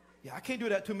 Yeah, I can't do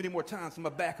that too many more times, so my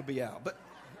back will be out. But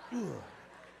ugh.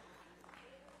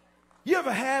 You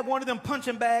ever had one of them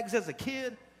punching bags as a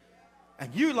kid?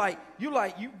 And you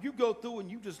go through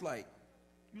and you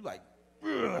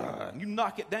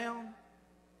knock it down.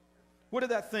 What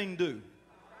did that thing do?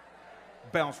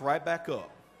 Bounce right back up.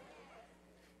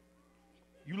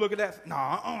 You look at that,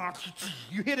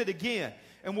 you hit it again,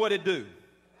 and what it do?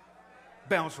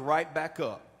 Bounce right back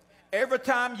up. Every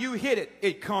time you hit it,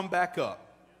 it come back up.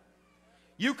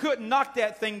 You couldn't knock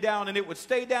that thing down and it would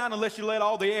stay down unless you let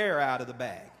all the air out of the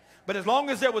bag. But as long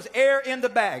as there was air in the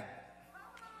bag,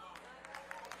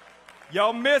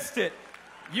 y'all missed it.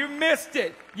 You missed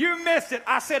it. You missed it.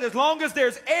 I said as long as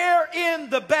there's air in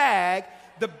the bag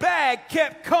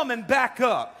kept coming back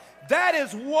up. That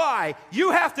is why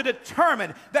you have to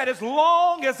determine that as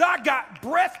long as I got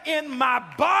breath in my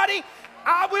body,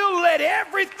 I will let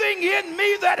everything in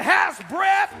me that has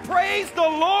breath praise the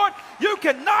Lord. You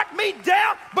can knock me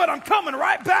down, but I'm coming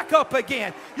right back up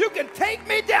again. You can take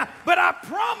me down, but I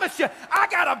promise you, I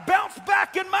got a bounce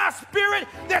back in my spirit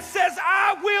that says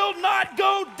I will not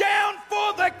go down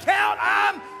for the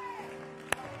count.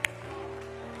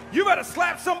 You better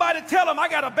slap somebody and tell them I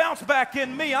got a bounce back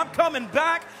in me. I'm coming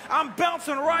back. I'm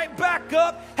bouncing right back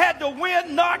up. Had the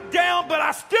wind knocked down, but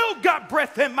I still got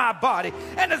breath in my body.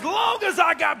 And as long as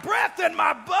I got breath in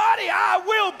my body, I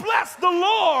will bless the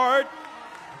Lord.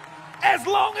 As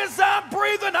long as I'm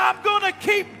breathing, I'm going to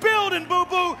keep building,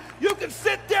 boo-boo. You can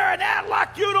sit there and act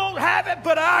like you don't have it,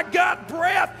 but I got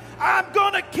breath. I'm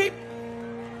going to keep.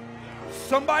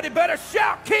 Somebody better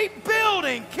shout, keep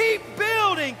building, keep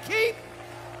building, keep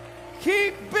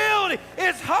building.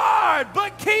 It's hard,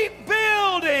 but keep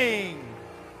building.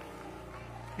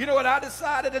 You know what I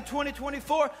decided in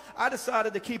 2024? I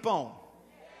decided to keep on.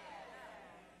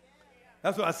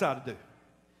 That's what I decided to do.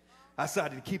 I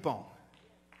decided to keep on.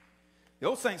 The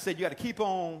old saint said you got to keep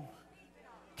on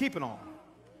keeping on.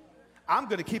 I'm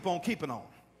going to keep on keeping on.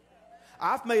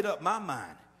 I've made up my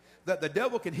mind that the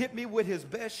devil can hit me with his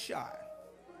best shot,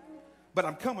 but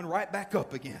I'm coming right back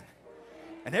up again.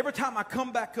 And every time I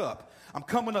come back up, I'm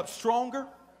coming up stronger.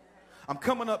 I'm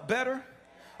coming up better.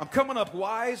 I'm coming up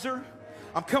wiser.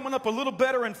 I'm coming up a little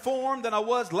better informed than I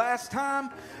was last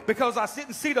time because I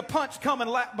didn't see the punch coming,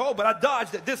 but I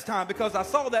dodged it this time because I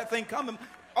saw that thing coming.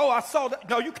 Oh, I saw that.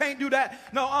 No, you can't do that.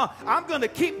 No, I'm going to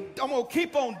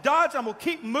keep on dodging. I'm going to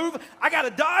keep moving. I got to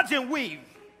dodge and weave.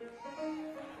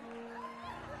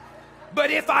 But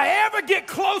if I ever get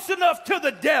close enough to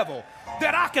the devil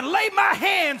that I can lay my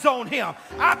hands on him,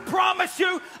 I promise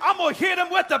you, I'm going to hit him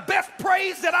with the best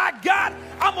praise that I got.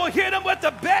 I'm going to hit him with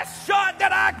the best shot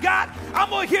that I got. I'm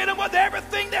going to hit him with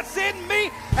everything that's in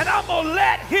me, and I'm going to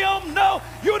let him know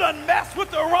you done messed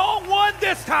with the wrong one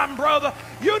this time, brother.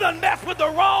 You done messed with the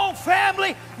wrong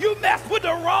family. You messed with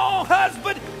the wrong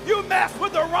husband. You messed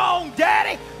with the wrong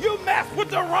daddy. You messed with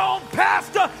the wrong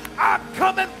pastor. I'm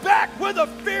coming back with a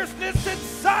fierceness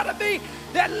inside of me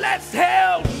that lets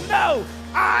hell know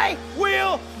I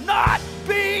will not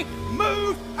be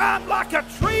moved. I'm like a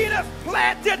tree that's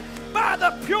planted by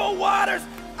the pure waters.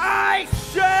 I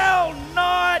shall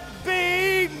not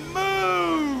be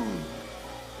moved.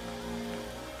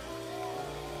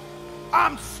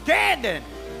 I'm standing.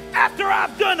 After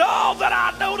I've done all that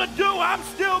I know to do, I'm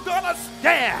still going to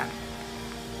stand.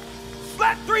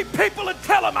 Slap 3 people and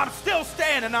tell them I'm still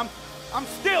standing. I'm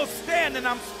still standing.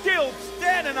 I'm still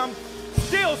standing. I'm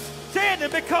still standing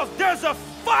because there's a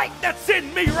fight that's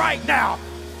in me right now.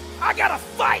 I got to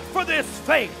fight for this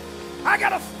faith. I got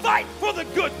to fight for the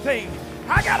good thing.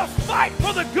 I got to fight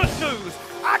for the good news.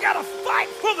 I got to fight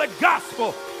for the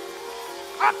gospel.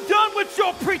 I'm done with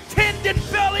your pretending,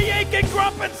 belly aching,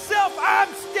 grumping self. I'm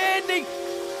standing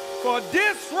for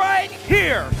this right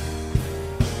here.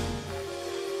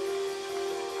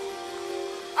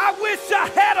 I wish I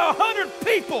had 100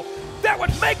 people that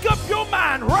would make up your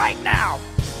mind right now.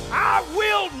 I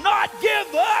will not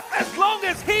give up as long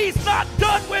as he's not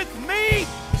done with me.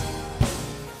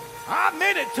 I'm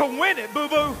in it to win it,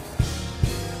 boo-boo.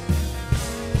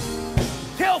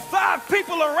 Tell 5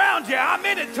 people around you, I'm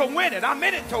in it to win it. I'm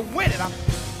in it to win it. I'm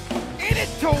in it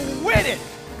to win it.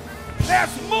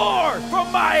 There's more for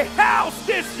my house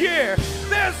this year.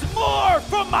 There's more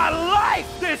for my life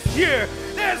this year.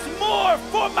 There's more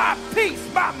for my peace,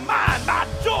 my mind, my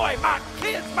joy, my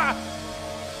kids, my...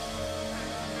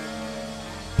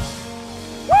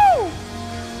 Woo!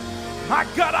 My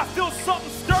God, I feel something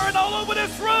stirring all over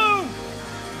this room.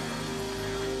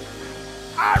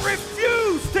 I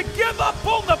refuse to give up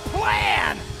on the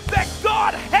plan that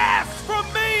God has for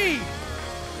me.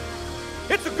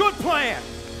 It's a good plan.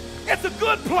 It's a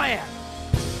good plan.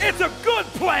 It's a good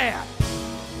plan.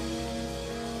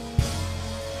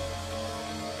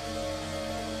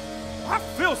 I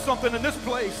feel something in this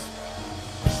place.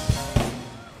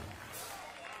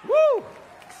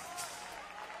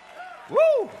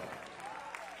 Woo!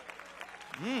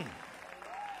 Mm.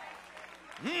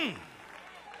 Mm.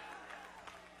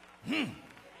 Mm.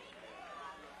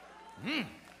 Mm.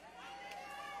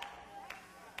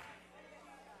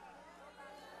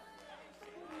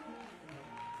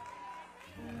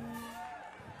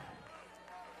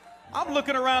 I'm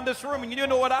looking around this room, and you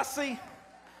know what I see?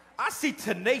 I see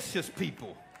tenacious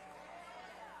people.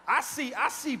 I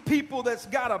see people that's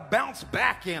got a bounce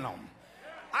back in them.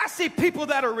 I see people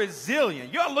that are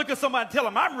resilient. You ought to look at somebody and tell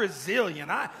them, I'm resilient.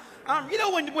 You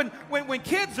know, when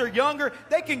kids are younger,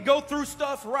 they can go through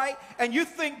stuff, right? And you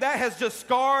think that has just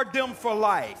scarred them for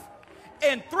life.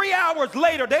 And 3 hours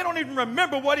later, they don't even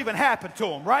remember what even happened to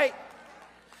them, right?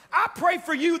 I pray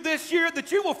for you this year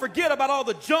that you will forget about all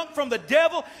the junk from the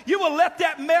devil. You will let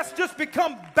that mess just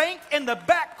become banked in the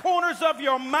back corners of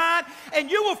your mind, and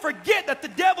you will forget that the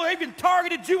devil even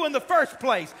targeted you in the first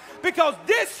place. Because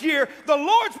this year, the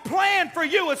Lord's plan for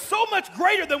you is so much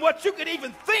greater than what you could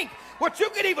even think, what you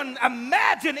could even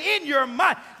imagine in your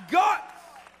mind.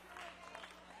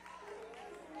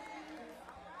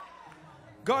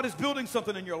 God is building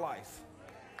something in your life.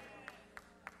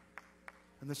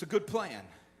 And it's a good plan.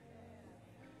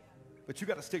 But you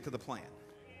got to stick to the plan.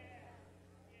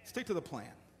 Stick to the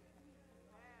plan.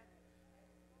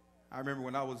 I remember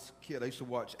when I was a kid, I used to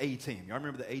watch A-Team. Y'all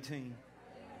remember the A-Team?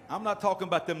 I'm not talking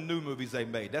about them new movies they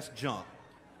made. That's junk.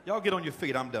 Y'all get on your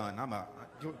feet. I'm done.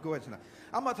 Go ahead.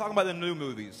 I'm not talking about the new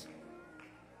movies.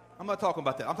 I'm not talking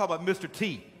about that. I'm talking about Mr.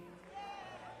 T.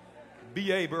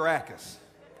 B.A. Baracus.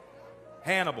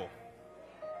 Hannibal.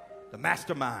 The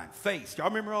Mastermind. Face. Y'all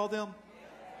remember all them?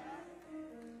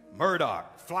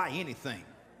 Murdoch, fly anything.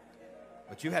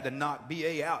 But you had to knock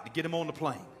B.A. out to get him on the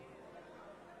plane.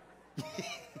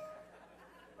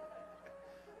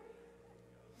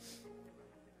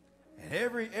 And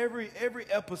every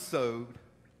episode,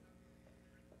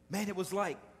 man, it was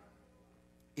like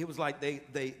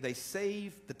they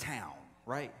saved the town,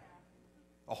 right?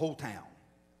 A whole town,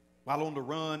 while on the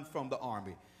run from the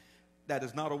army. That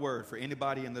is not a word for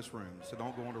anybody in this room, so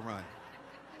don't go on the run.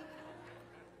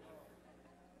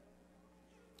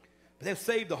 They've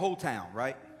saved the whole town,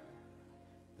 right?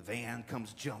 The van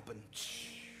comes jumping.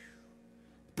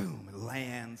 Boom, it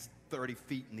lands 30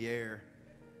 feet in the air.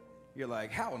 You're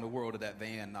like, how in the world did that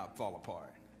van not fall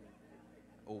apart?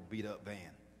 Old beat up van.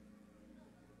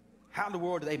 How in the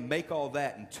world did they make all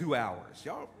that in 2 hours?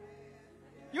 Y'all,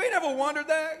 you ain't ever wondered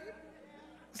that?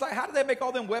 It's like, how did they make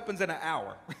all them weapons in an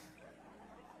hour?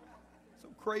 So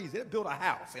crazy. They built a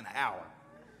house in an hour.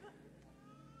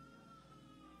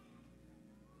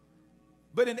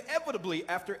 But inevitably,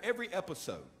 after every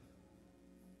episode,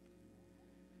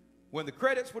 when the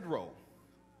credits would roll,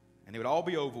 and it would all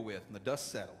be over with, and the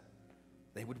dust settled,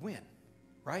 they would win,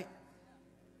 right?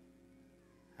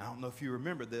 I don't know if you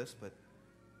remember this, but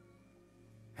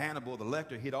Hannibal, the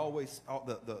Lecter, he'd always,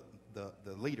 the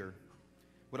leader,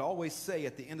 would always say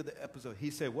at the end of the episode, he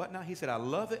said, what now? He said, I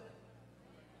love it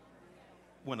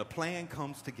when a plan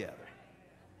comes together.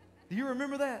 Do you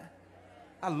remember that?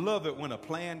 I love it when a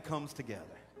plan comes together.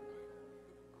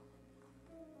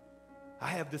 I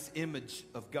have this image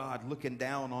of God looking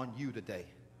down on you today.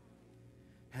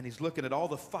 And he's looking at all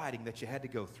the fighting that you had to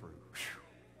go through.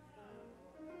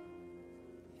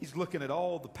 He's looking at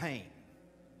all the pain.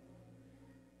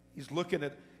 He's looking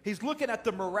at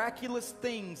the miraculous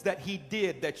things that he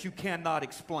did that you cannot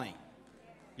explain.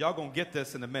 Y'all gonna get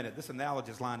this in a minute. This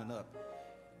analogy is lining up.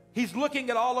 He's looking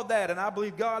at all of that, and I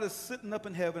believe God is sitting up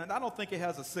in heaven, and I don't think he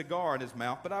has a cigar in his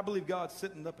mouth, but I believe God's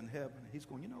sitting up in heaven, and he's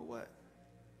going, you know what?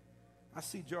 I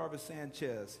see Jarvis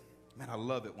Sanchez. Man, I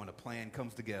love it when a plan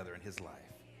comes together in his life.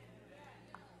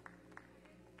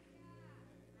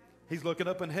 He's looking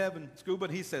up in heaven, Scuba,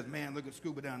 and he says, man, look at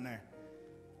Scuba down there,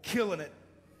 killing it.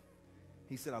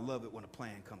 He said, I love it when a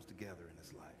plan comes together in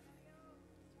his life.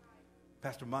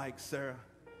 Pastor Mike, Sarah,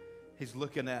 he's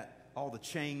looking at all the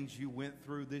change you went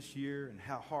through this year and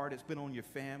how hard it's been on your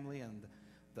family and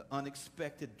the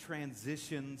unexpected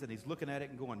transitions. And he's looking at it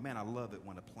and going, man, I love it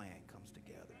when a plan comes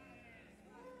together.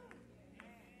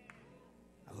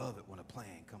 I love it when a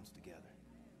plan comes together.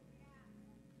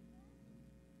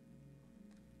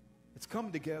 It's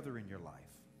come together in your life.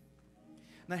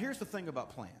 Now, here's the thing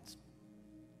about plans.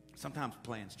 Sometimes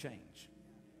plans change.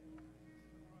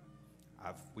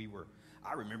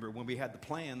 I remember when we had the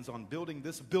plans on building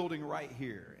this building right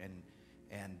here, and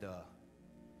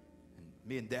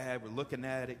me and Dad were looking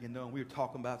at it, and we were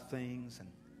talking about things, and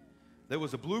there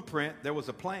was a blueprint, there was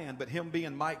a plan, but him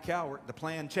being Mike Cowart, the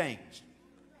plan changed.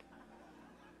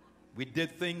 We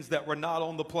did things that were not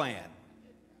on the plan.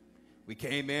 We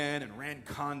came in and ran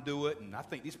conduit, and I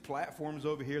think these platforms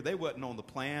over here, they wasn't on the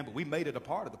plan, but we made it a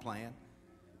part of the plan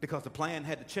because the plan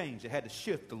had to change. It had to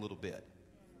shift a little bit.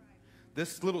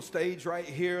 This little stage right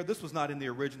here, this was not in the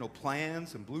original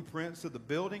plans and blueprints of the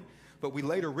building, but we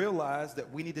later realized that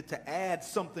we needed to add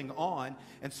something on,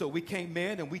 and so we came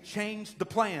in and we changed the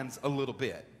plans a little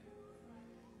bit.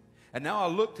 And now I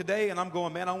look today and I'm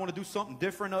going, man, I want to do something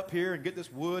different up here and get this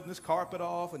wood and this carpet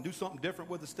off and do something different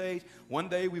with the stage. One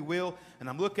day we will. And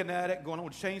I'm looking at it going, I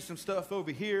want to change some stuff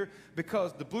over here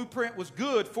because the blueprint was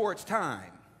good for its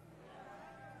time.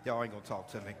 Y'all ain't going to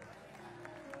talk to me.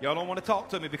 Y'all don't want to talk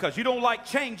to me because you don't like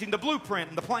changing the blueprint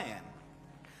and the plan.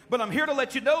 But I'm here to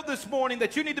let you know this morning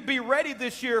that you need to be ready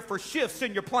this year for shifts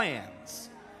in your plans.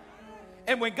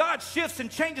 And when God shifts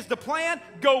and changes the plan,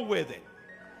 go with it.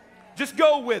 Just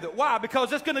go with it. Why?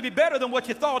 Because it's going to be better than what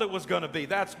you thought it was going to be.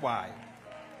 That's why.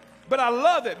 But I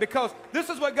love it because this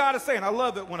is what God is saying. I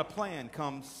love it when a plan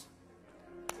comes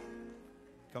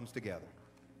together.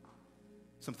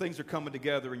 Some things are coming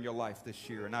together in your life this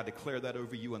year, and I declare that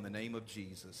over you in the name of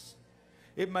Jesus.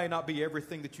 It may not be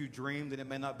everything that you dreamed, and it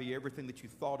may not be everything that you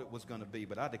thought it was going to be,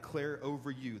 but I declare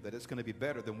over you that it's going to be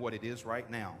better than what it is right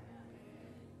now.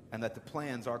 And that the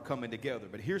plans are coming together.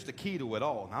 But here's the key to it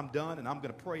all. And I'm done, and I'm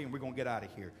going to pray, and we're going to get out of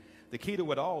here. The key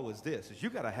to it all is this, is you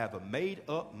got to have a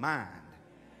made-up mind.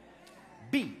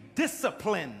 Be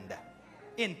disciplined,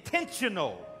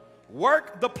 intentional,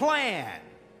 work the plan,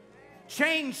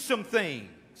 change some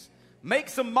things, make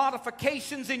some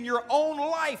modifications in your own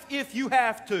life if you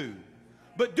have to.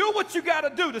 But do what you got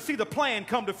to do to see the plan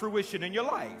come to fruition in your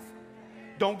life.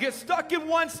 Don't get stuck in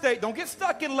one state. Don't get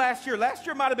stuck in last year. Last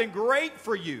year might have been great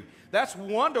for you. That's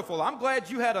wonderful. I'm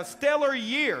glad you had a stellar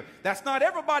year. That's not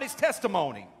everybody's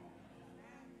testimony.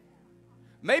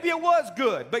 Maybe it was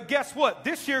good, but guess what?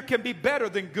 This year can be better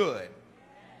than good.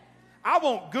 I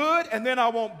want good, and then I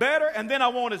want better, and then I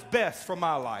want his best for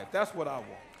my life. That's what I want.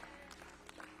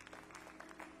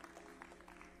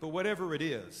 But whatever it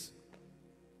is,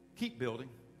 keep building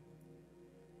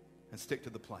and stick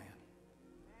to the plan.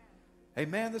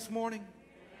 Amen this morning?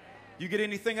 You get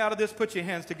anything out of this? Put your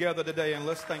hands together today and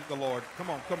let's thank the Lord. Come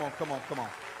on, come on, come on, come on.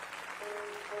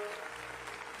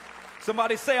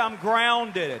 Somebody say, I'm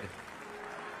grounded.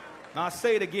 Now I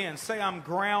say it again. Say, I'm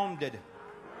grounded.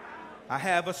 I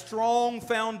have a strong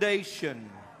foundation.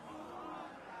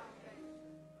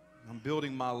 I'm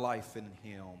building my life in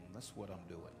Him. That's what I'm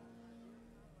doing.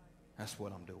 That's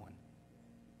what I'm doing.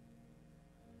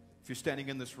 If you're standing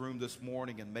in this room this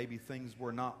morning and maybe things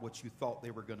were not what you thought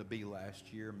they were going to be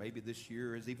last year, maybe this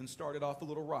year has even started off a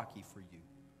little rocky for you.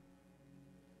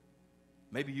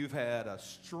 Maybe you've had a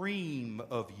stream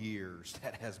of years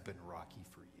that has been rocky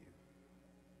for you.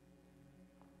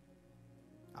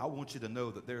 I want you to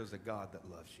know that there is a God that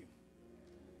loves you.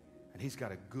 And He's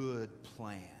got a good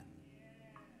plan.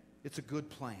 It's a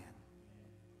good plan.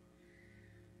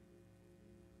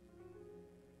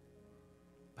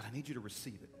 But I need you to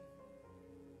receive it.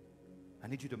 I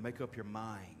need you to make up your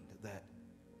mind that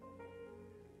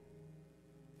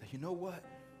you know what?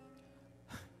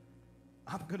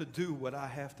 I'm going to do what I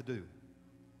have to do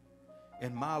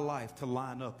in my life to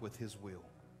line up with His will.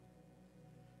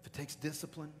 If it takes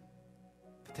discipline,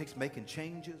 if it takes making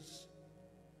changes.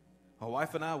 My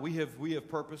wife and I, we have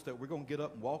purposed that we're going to get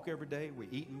up and walk every day. We're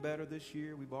eating better this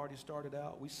year. We've already started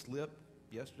out. We slipped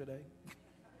yesterday.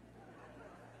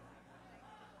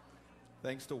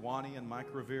 Thanks to Wani and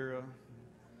Mike Rivera.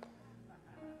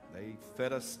 They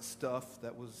fed us stuff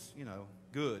that was,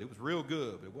 good. It was real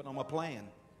good, but it wasn't on my plan.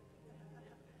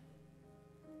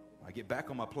 I get back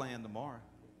on my plan tomorrow.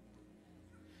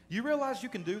 You realize you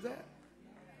can do that?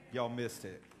 Y'all missed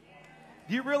it.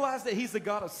 Do you realize that He's the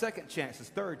God of second chances,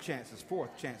 third chances,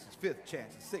 fourth chances, fifth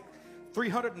chances,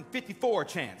 354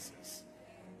 chances?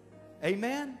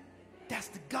 Amen? That's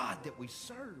the God that we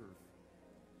serve.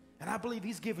 And I believe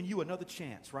He's given you another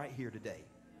chance right here today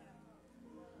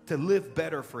to live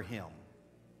better for Him,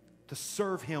 to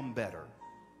serve Him better.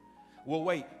 Well,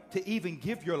 wait, to even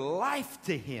give your life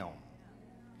to Him.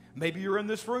 Maybe you're in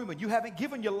this room and you haven't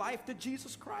given your life to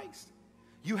Jesus Christ.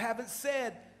 You haven't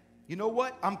said, you know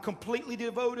what, I'm completely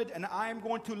devoted and I am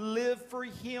going to live for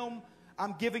Him.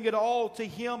 I'm giving it all to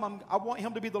Him. I want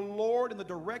Him to be the Lord and the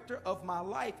director of my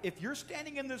life. If you're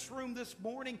standing in this room this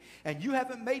morning and you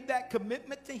haven't made that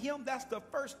commitment to Him, that's the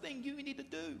first thing you need to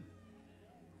do.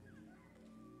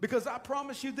 Because I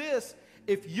promise you this,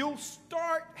 if you'll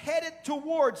start headed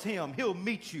towards Him, He'll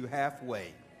meet you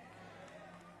halfway.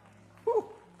 Whew.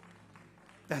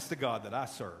 That's the God that I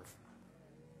serve.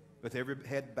 With every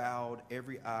head bowed,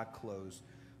 every eye closed,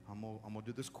 I'm gonna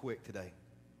do this quick today.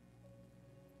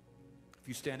 If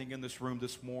you're standing in this room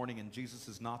this morning and Jesus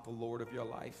is not the Lord of your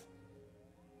life,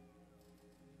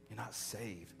 you're not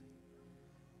saved.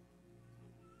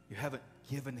 You haven't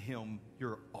given him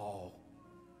your all,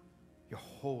 your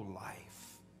whole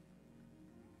life.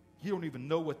 You don't even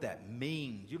know what that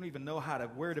means. You don't even know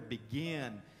where to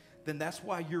begin. Then that's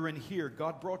why you're in here.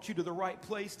 God brought you to the right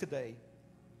place today.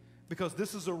 Because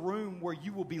this is a room where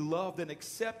you will be loved and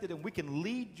accepted, and we can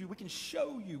lead you, we can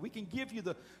show you, we can give you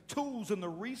the tools and the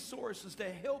resources to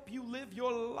help you live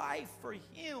your life for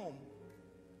him.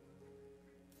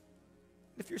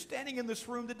 If you're standing in this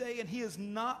room today and he is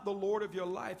not the Lord of your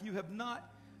life, you have not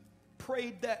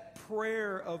prayed that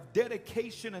prayer of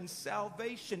dedication and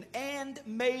salvation and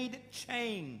made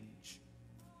change.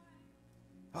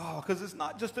 Oh, because it's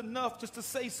not just enough just to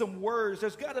say some words.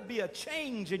 There's got to be a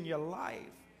change in your life.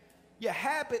 Your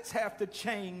habits have to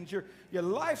change. Your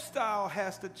lifestyle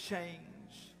has to change.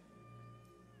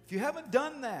 If you haven't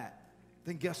done that,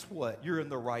 then guess what? You're in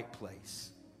the right place.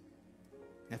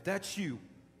 And if that's you,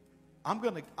 I'm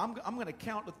gonna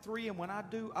count to 3, and when I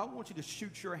do, I want you to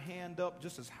shoot your hand up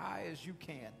just as high as you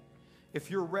can.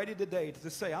 If you're ready today to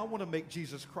say, I want to make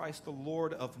Jesus Christ the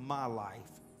Lord of my life,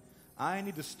 I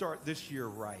need to start this year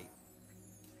right.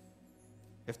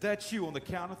 If that's you, on the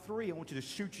count of 3, I want you to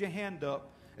shoot your hand up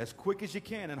as quick as you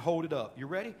can and hold it up. You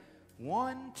ready?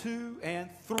 1, 2, and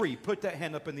 3. Put that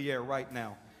hand up in the air right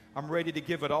now. I'm ready to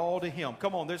give it all to him.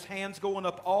 Come on, there's hands going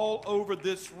up all over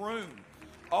this room.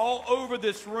 All over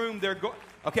this room.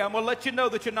 Okay, I'm going to let you know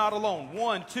that you're not alone.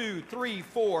 1, 2, 3,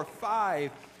 4,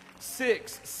 5,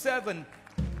 6, 7,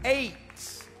 8.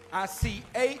 I see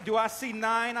 8. Do I see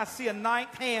 9? I see a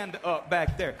 9th hand up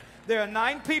back there. There are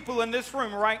 9 people in this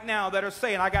room right now that are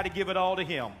saying, I got to give it all to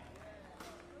him.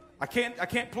 I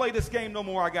can't play this game no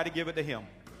more. I got to give it to him.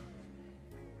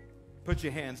 Put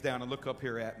your hands down and look up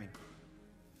here at me.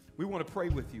 We want to pray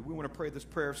with you. We want to pray this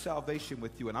prayer of salvation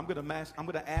with you. And I'm going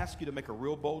to ask you to make a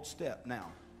real bold step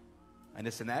now. And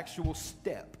it's an actual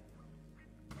step.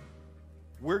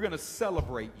 We're going to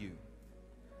celebrate you.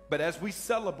 But as we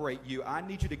celebrate you, I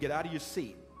need you to get out of your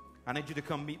seat. I need you to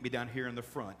come meet me down here in the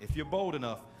front. If you're bold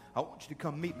enough, I want you to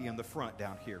come meet me in the front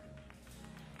down here.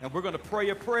 And we're going to pray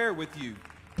a prayer with you.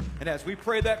 And as we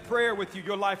pray that prayer with you,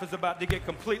 your life is about to get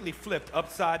completely flipped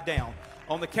upside down.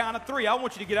 On the count of 3, I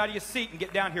want you to get out of your seat and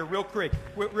get down here real quick.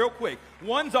 Real quick.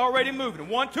 1's already moving.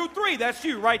 1, 2, 3. That's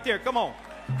you right there. Come on.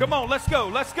 Come on. Let's go.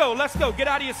 Let's go. Let's go. Get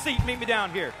out of your seat. Meet me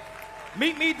down here.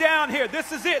 Meet me down here.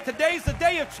 This is it. Today's the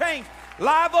day of change.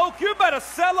 Live Oak, you better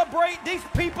celebrate these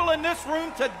people in this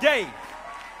room today.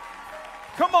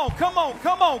 Come on. Come on.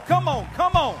 Come on. Come on.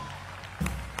 Come on.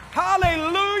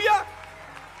 Hallelujah.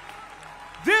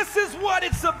 This is what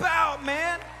it's about,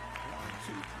 man. 1,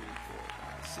 2, 3,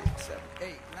 4, 5, 6, 7, 8,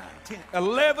 9, 10,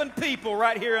 11 people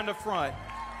right here in the front,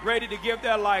 ready to give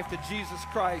their life to Jesus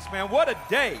Christ, man. What a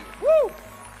day. Woo!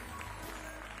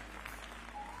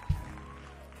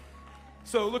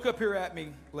 So look up here at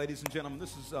me, ladies and gentlemen.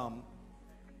 This is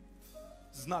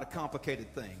not a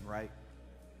complicated thing, right?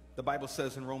 The Bible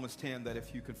says in Romans 10 that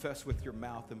if you confess with your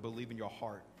mouth and believe in your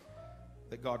heart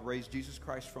that God raised Jesus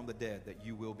Christ from the dead, that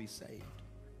you will be saved.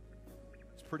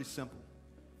 It's pretty simple.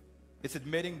 It's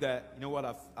admitting that, you know what,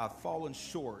 I've fallen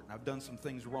short and I've done some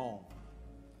things wrong.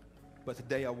 But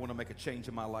today I want to make a change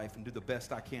in my life and do the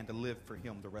best I can to live for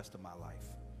him the rest of my life.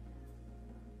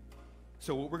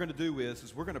 So what we're going to do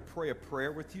is we're going to pray a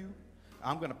prayer with you.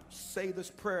 I'm going to say this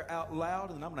prayer out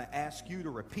loud, and I'm going to ask you to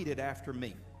repeat it after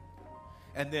me.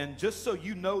 And then just so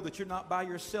you know that you're not by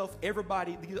yourself,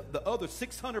 everybody, the other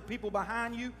 600 people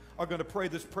behind you are going to pray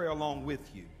this prayer along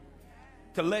with you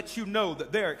to let you know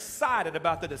that they're excited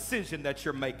about the decision that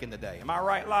you're making today. Am I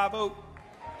right, Live Oak?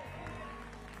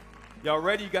 Y'all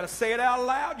ready? You got to say it out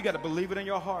loud. You got to believe it in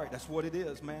your heart. That's what it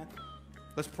is, man.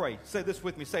 Let's pray. Say this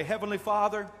with me. Say, Heavenly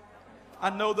Father, I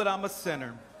know that I'm a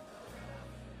sinner.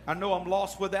 I know I'm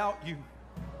lost without you.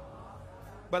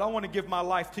 But I want to give my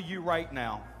life to you right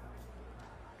now.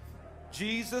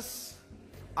 Jesus,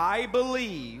 I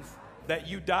believe that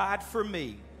you died for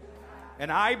me.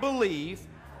 And I believe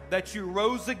that you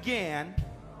rose again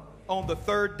on the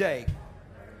 3rd day.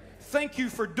 Thank you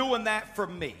for doing that for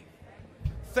me.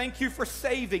 Thank you for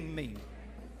saving me.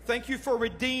 Thank you for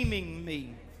redeeming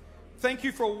me. Thank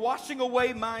you for washing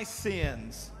away my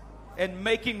sins and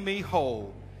making me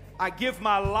whole. I give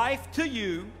my life to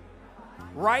you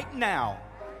right now.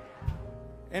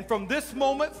 And from this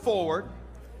moment forward,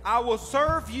 I will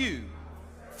serve you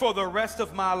for the rest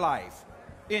of my life.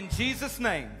 In Jesus'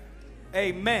 name,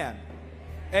 amen.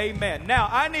 Amen. Now,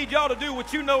 I need y'all to do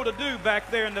what you know to do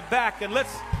back there in the back. And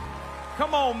let's,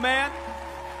 come on, man.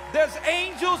 There's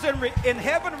angels in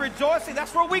heaven rejoicing.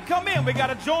 That's where we come in. We got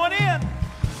to join in.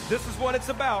 This is what it's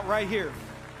about right here.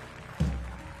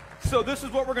 So this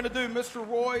is what we're going to do. Mr.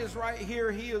 Roy is right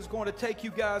here. He is going to take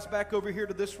you guys back over here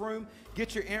to this room,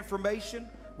 get your information.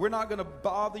 We're not going to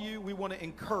bother you. We want to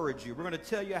encourage you. We're going to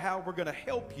tell you how we're going to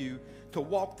help you to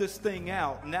walk this thing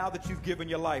out now that you've given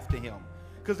your life to him.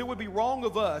 Because it would be wrong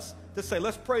of us to say,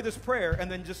 let's pray this prayer,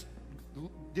 and then just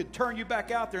turn you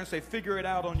back out there and say, figure it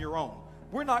out on your own.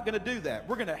 We're not going to do that.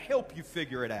 We're going to help you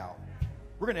figure it out.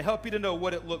 We're going to help you to know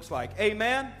what it looks like.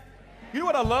 Amen? You know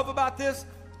what I love about this?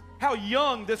 How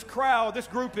young this crowd, this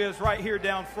group is right here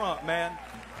down front, man.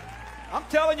 I'm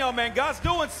telling y'all, man, God's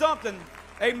doing something.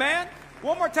 Amen?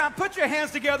 One more time, put your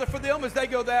hands together for them as they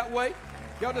go that way.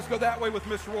 Y'all just go that way with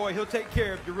Mr. Roy. He'll take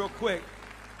care of you real quick.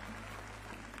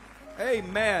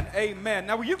 Amen, amen.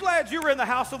 Now, were you glad you were in the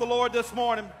house of the Lord this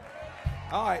morning?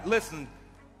 All right, listen,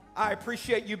 I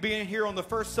appreciate you being here on the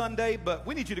first Sunday, but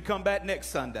we need you to come back next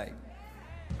Sunday.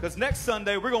 Because next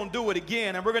Sunday, we're going to do it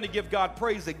again, and we're going to give God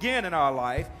praise again in our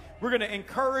life. We're going to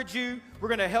encourage you. We're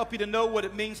going to help you to know what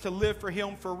it means to live for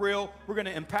him for real. We're going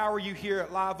to empower you here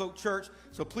at Live Oak Church.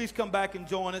 So please come back and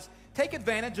join us. Take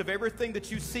advantage of everything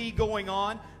that you see going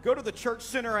on. Go to the Church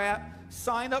Center app.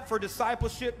 Sign up for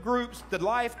discipleship groups, the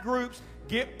life groups.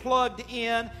 Get plugged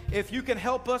in. If you can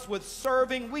help us with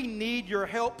serving, we need your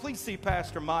help. Please see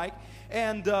Pastor Mike.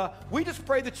 And we just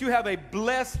pray that you have a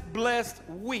blessed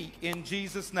week in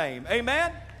Jesus' name.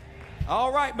 Amen?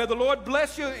 All right, may the Lord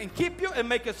bless you and keep you and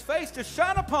make his face to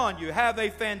shine upon you. Have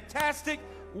a fantastic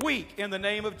week in the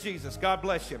name of Jesus. God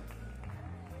bless you.